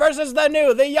old versus the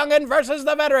new, the youngin versus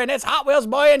the veteran. It's Hot Wheels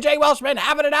Boy and Jay Welshman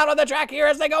having it out on the track here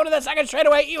as they go into the second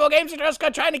straightaway. Evo Games and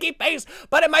Droska trying to keep pace,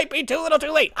 but it might be too little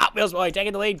too late. Hot Wheels Boy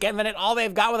taking the lead, giving it all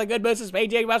they've got with a good boost of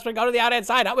speed. Jay Welshman go to the out-hand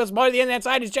side. Hot Wheels Boy to the in-hand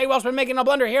side. Is Jay Welshman making a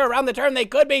blunder here around the turn? They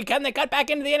could be. Can they cut back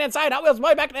into the in-hand side? Hot Wheels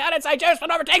Boy back to the out-hand side. Jay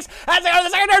Welshman overtakes as they go to the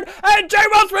second turn, and Jay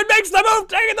Welshman makes the move,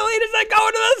 taking the lead as they go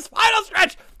into this final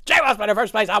stretch. Jay Welshman in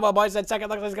first place, Hot Wheel Boys in second,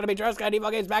 looks like it's going to be Droska and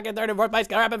Evo Games back in third and fourth place,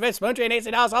 Killer App in fifth, Spoontree and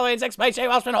AC Dallas all the way in sixth place, Jay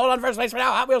Welshman hold on first place for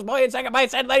now, Hot Wheels Boy in second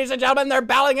place, and ladies and gentlemen, they're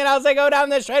battling it as they go down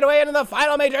this straightaway into the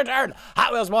final major turn.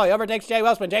 Hot Wheels Boy overtakes Jay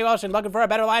Welshman. Jay Welshman looking for a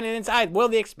better line inside. Will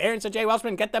the experience of Jay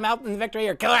Welshman get them out in the victory,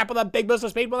 or Killer App with a big boost of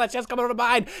speed? Well, that's just coming from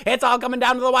behind. It's all coming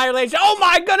down to the wire, ladies. Oh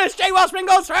my goodness, Jay Welshman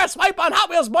goes for a swipe on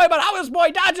Hot Wheels Boy, but Hot Wheels Boy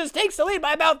dodges, takes the lead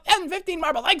by about 10-15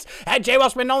 marble lengths, and Jay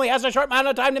Welshman only has a short amount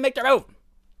of time to make their move.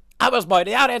 Hot Wheels Boy to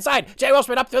the out-hand side. Jay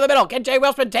Welshman up through the middle. Can Jay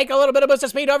Welshman take a little bit of boost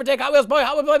of speed, overtake Hot Wheels Boy?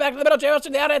 Hot Wheels Boy back to the middle. Jay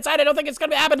Welshman to the out-hand side. I don't think it's going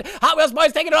to happen. Hot Wheels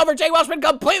Boy's taking it over. Jay Welshman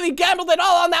completely gambled it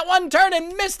all on that one turn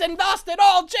and missed and lost it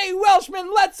all. Jay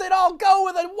Welshman lets it all go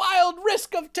with a wild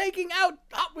risk of taking out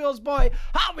Hot Wheels Boy.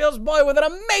 Hot Wheels Boy with an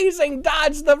amazing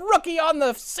dodge. The rookie on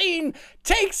the scene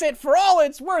takes it for all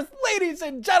it's worth. Ladies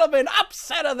and gentlemen,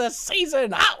 upset of the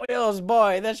season. Hot Wheels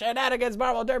Boy, the Shenanigans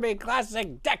Marble Derby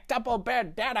Classic Deck Double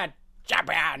Bandana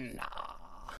Champion.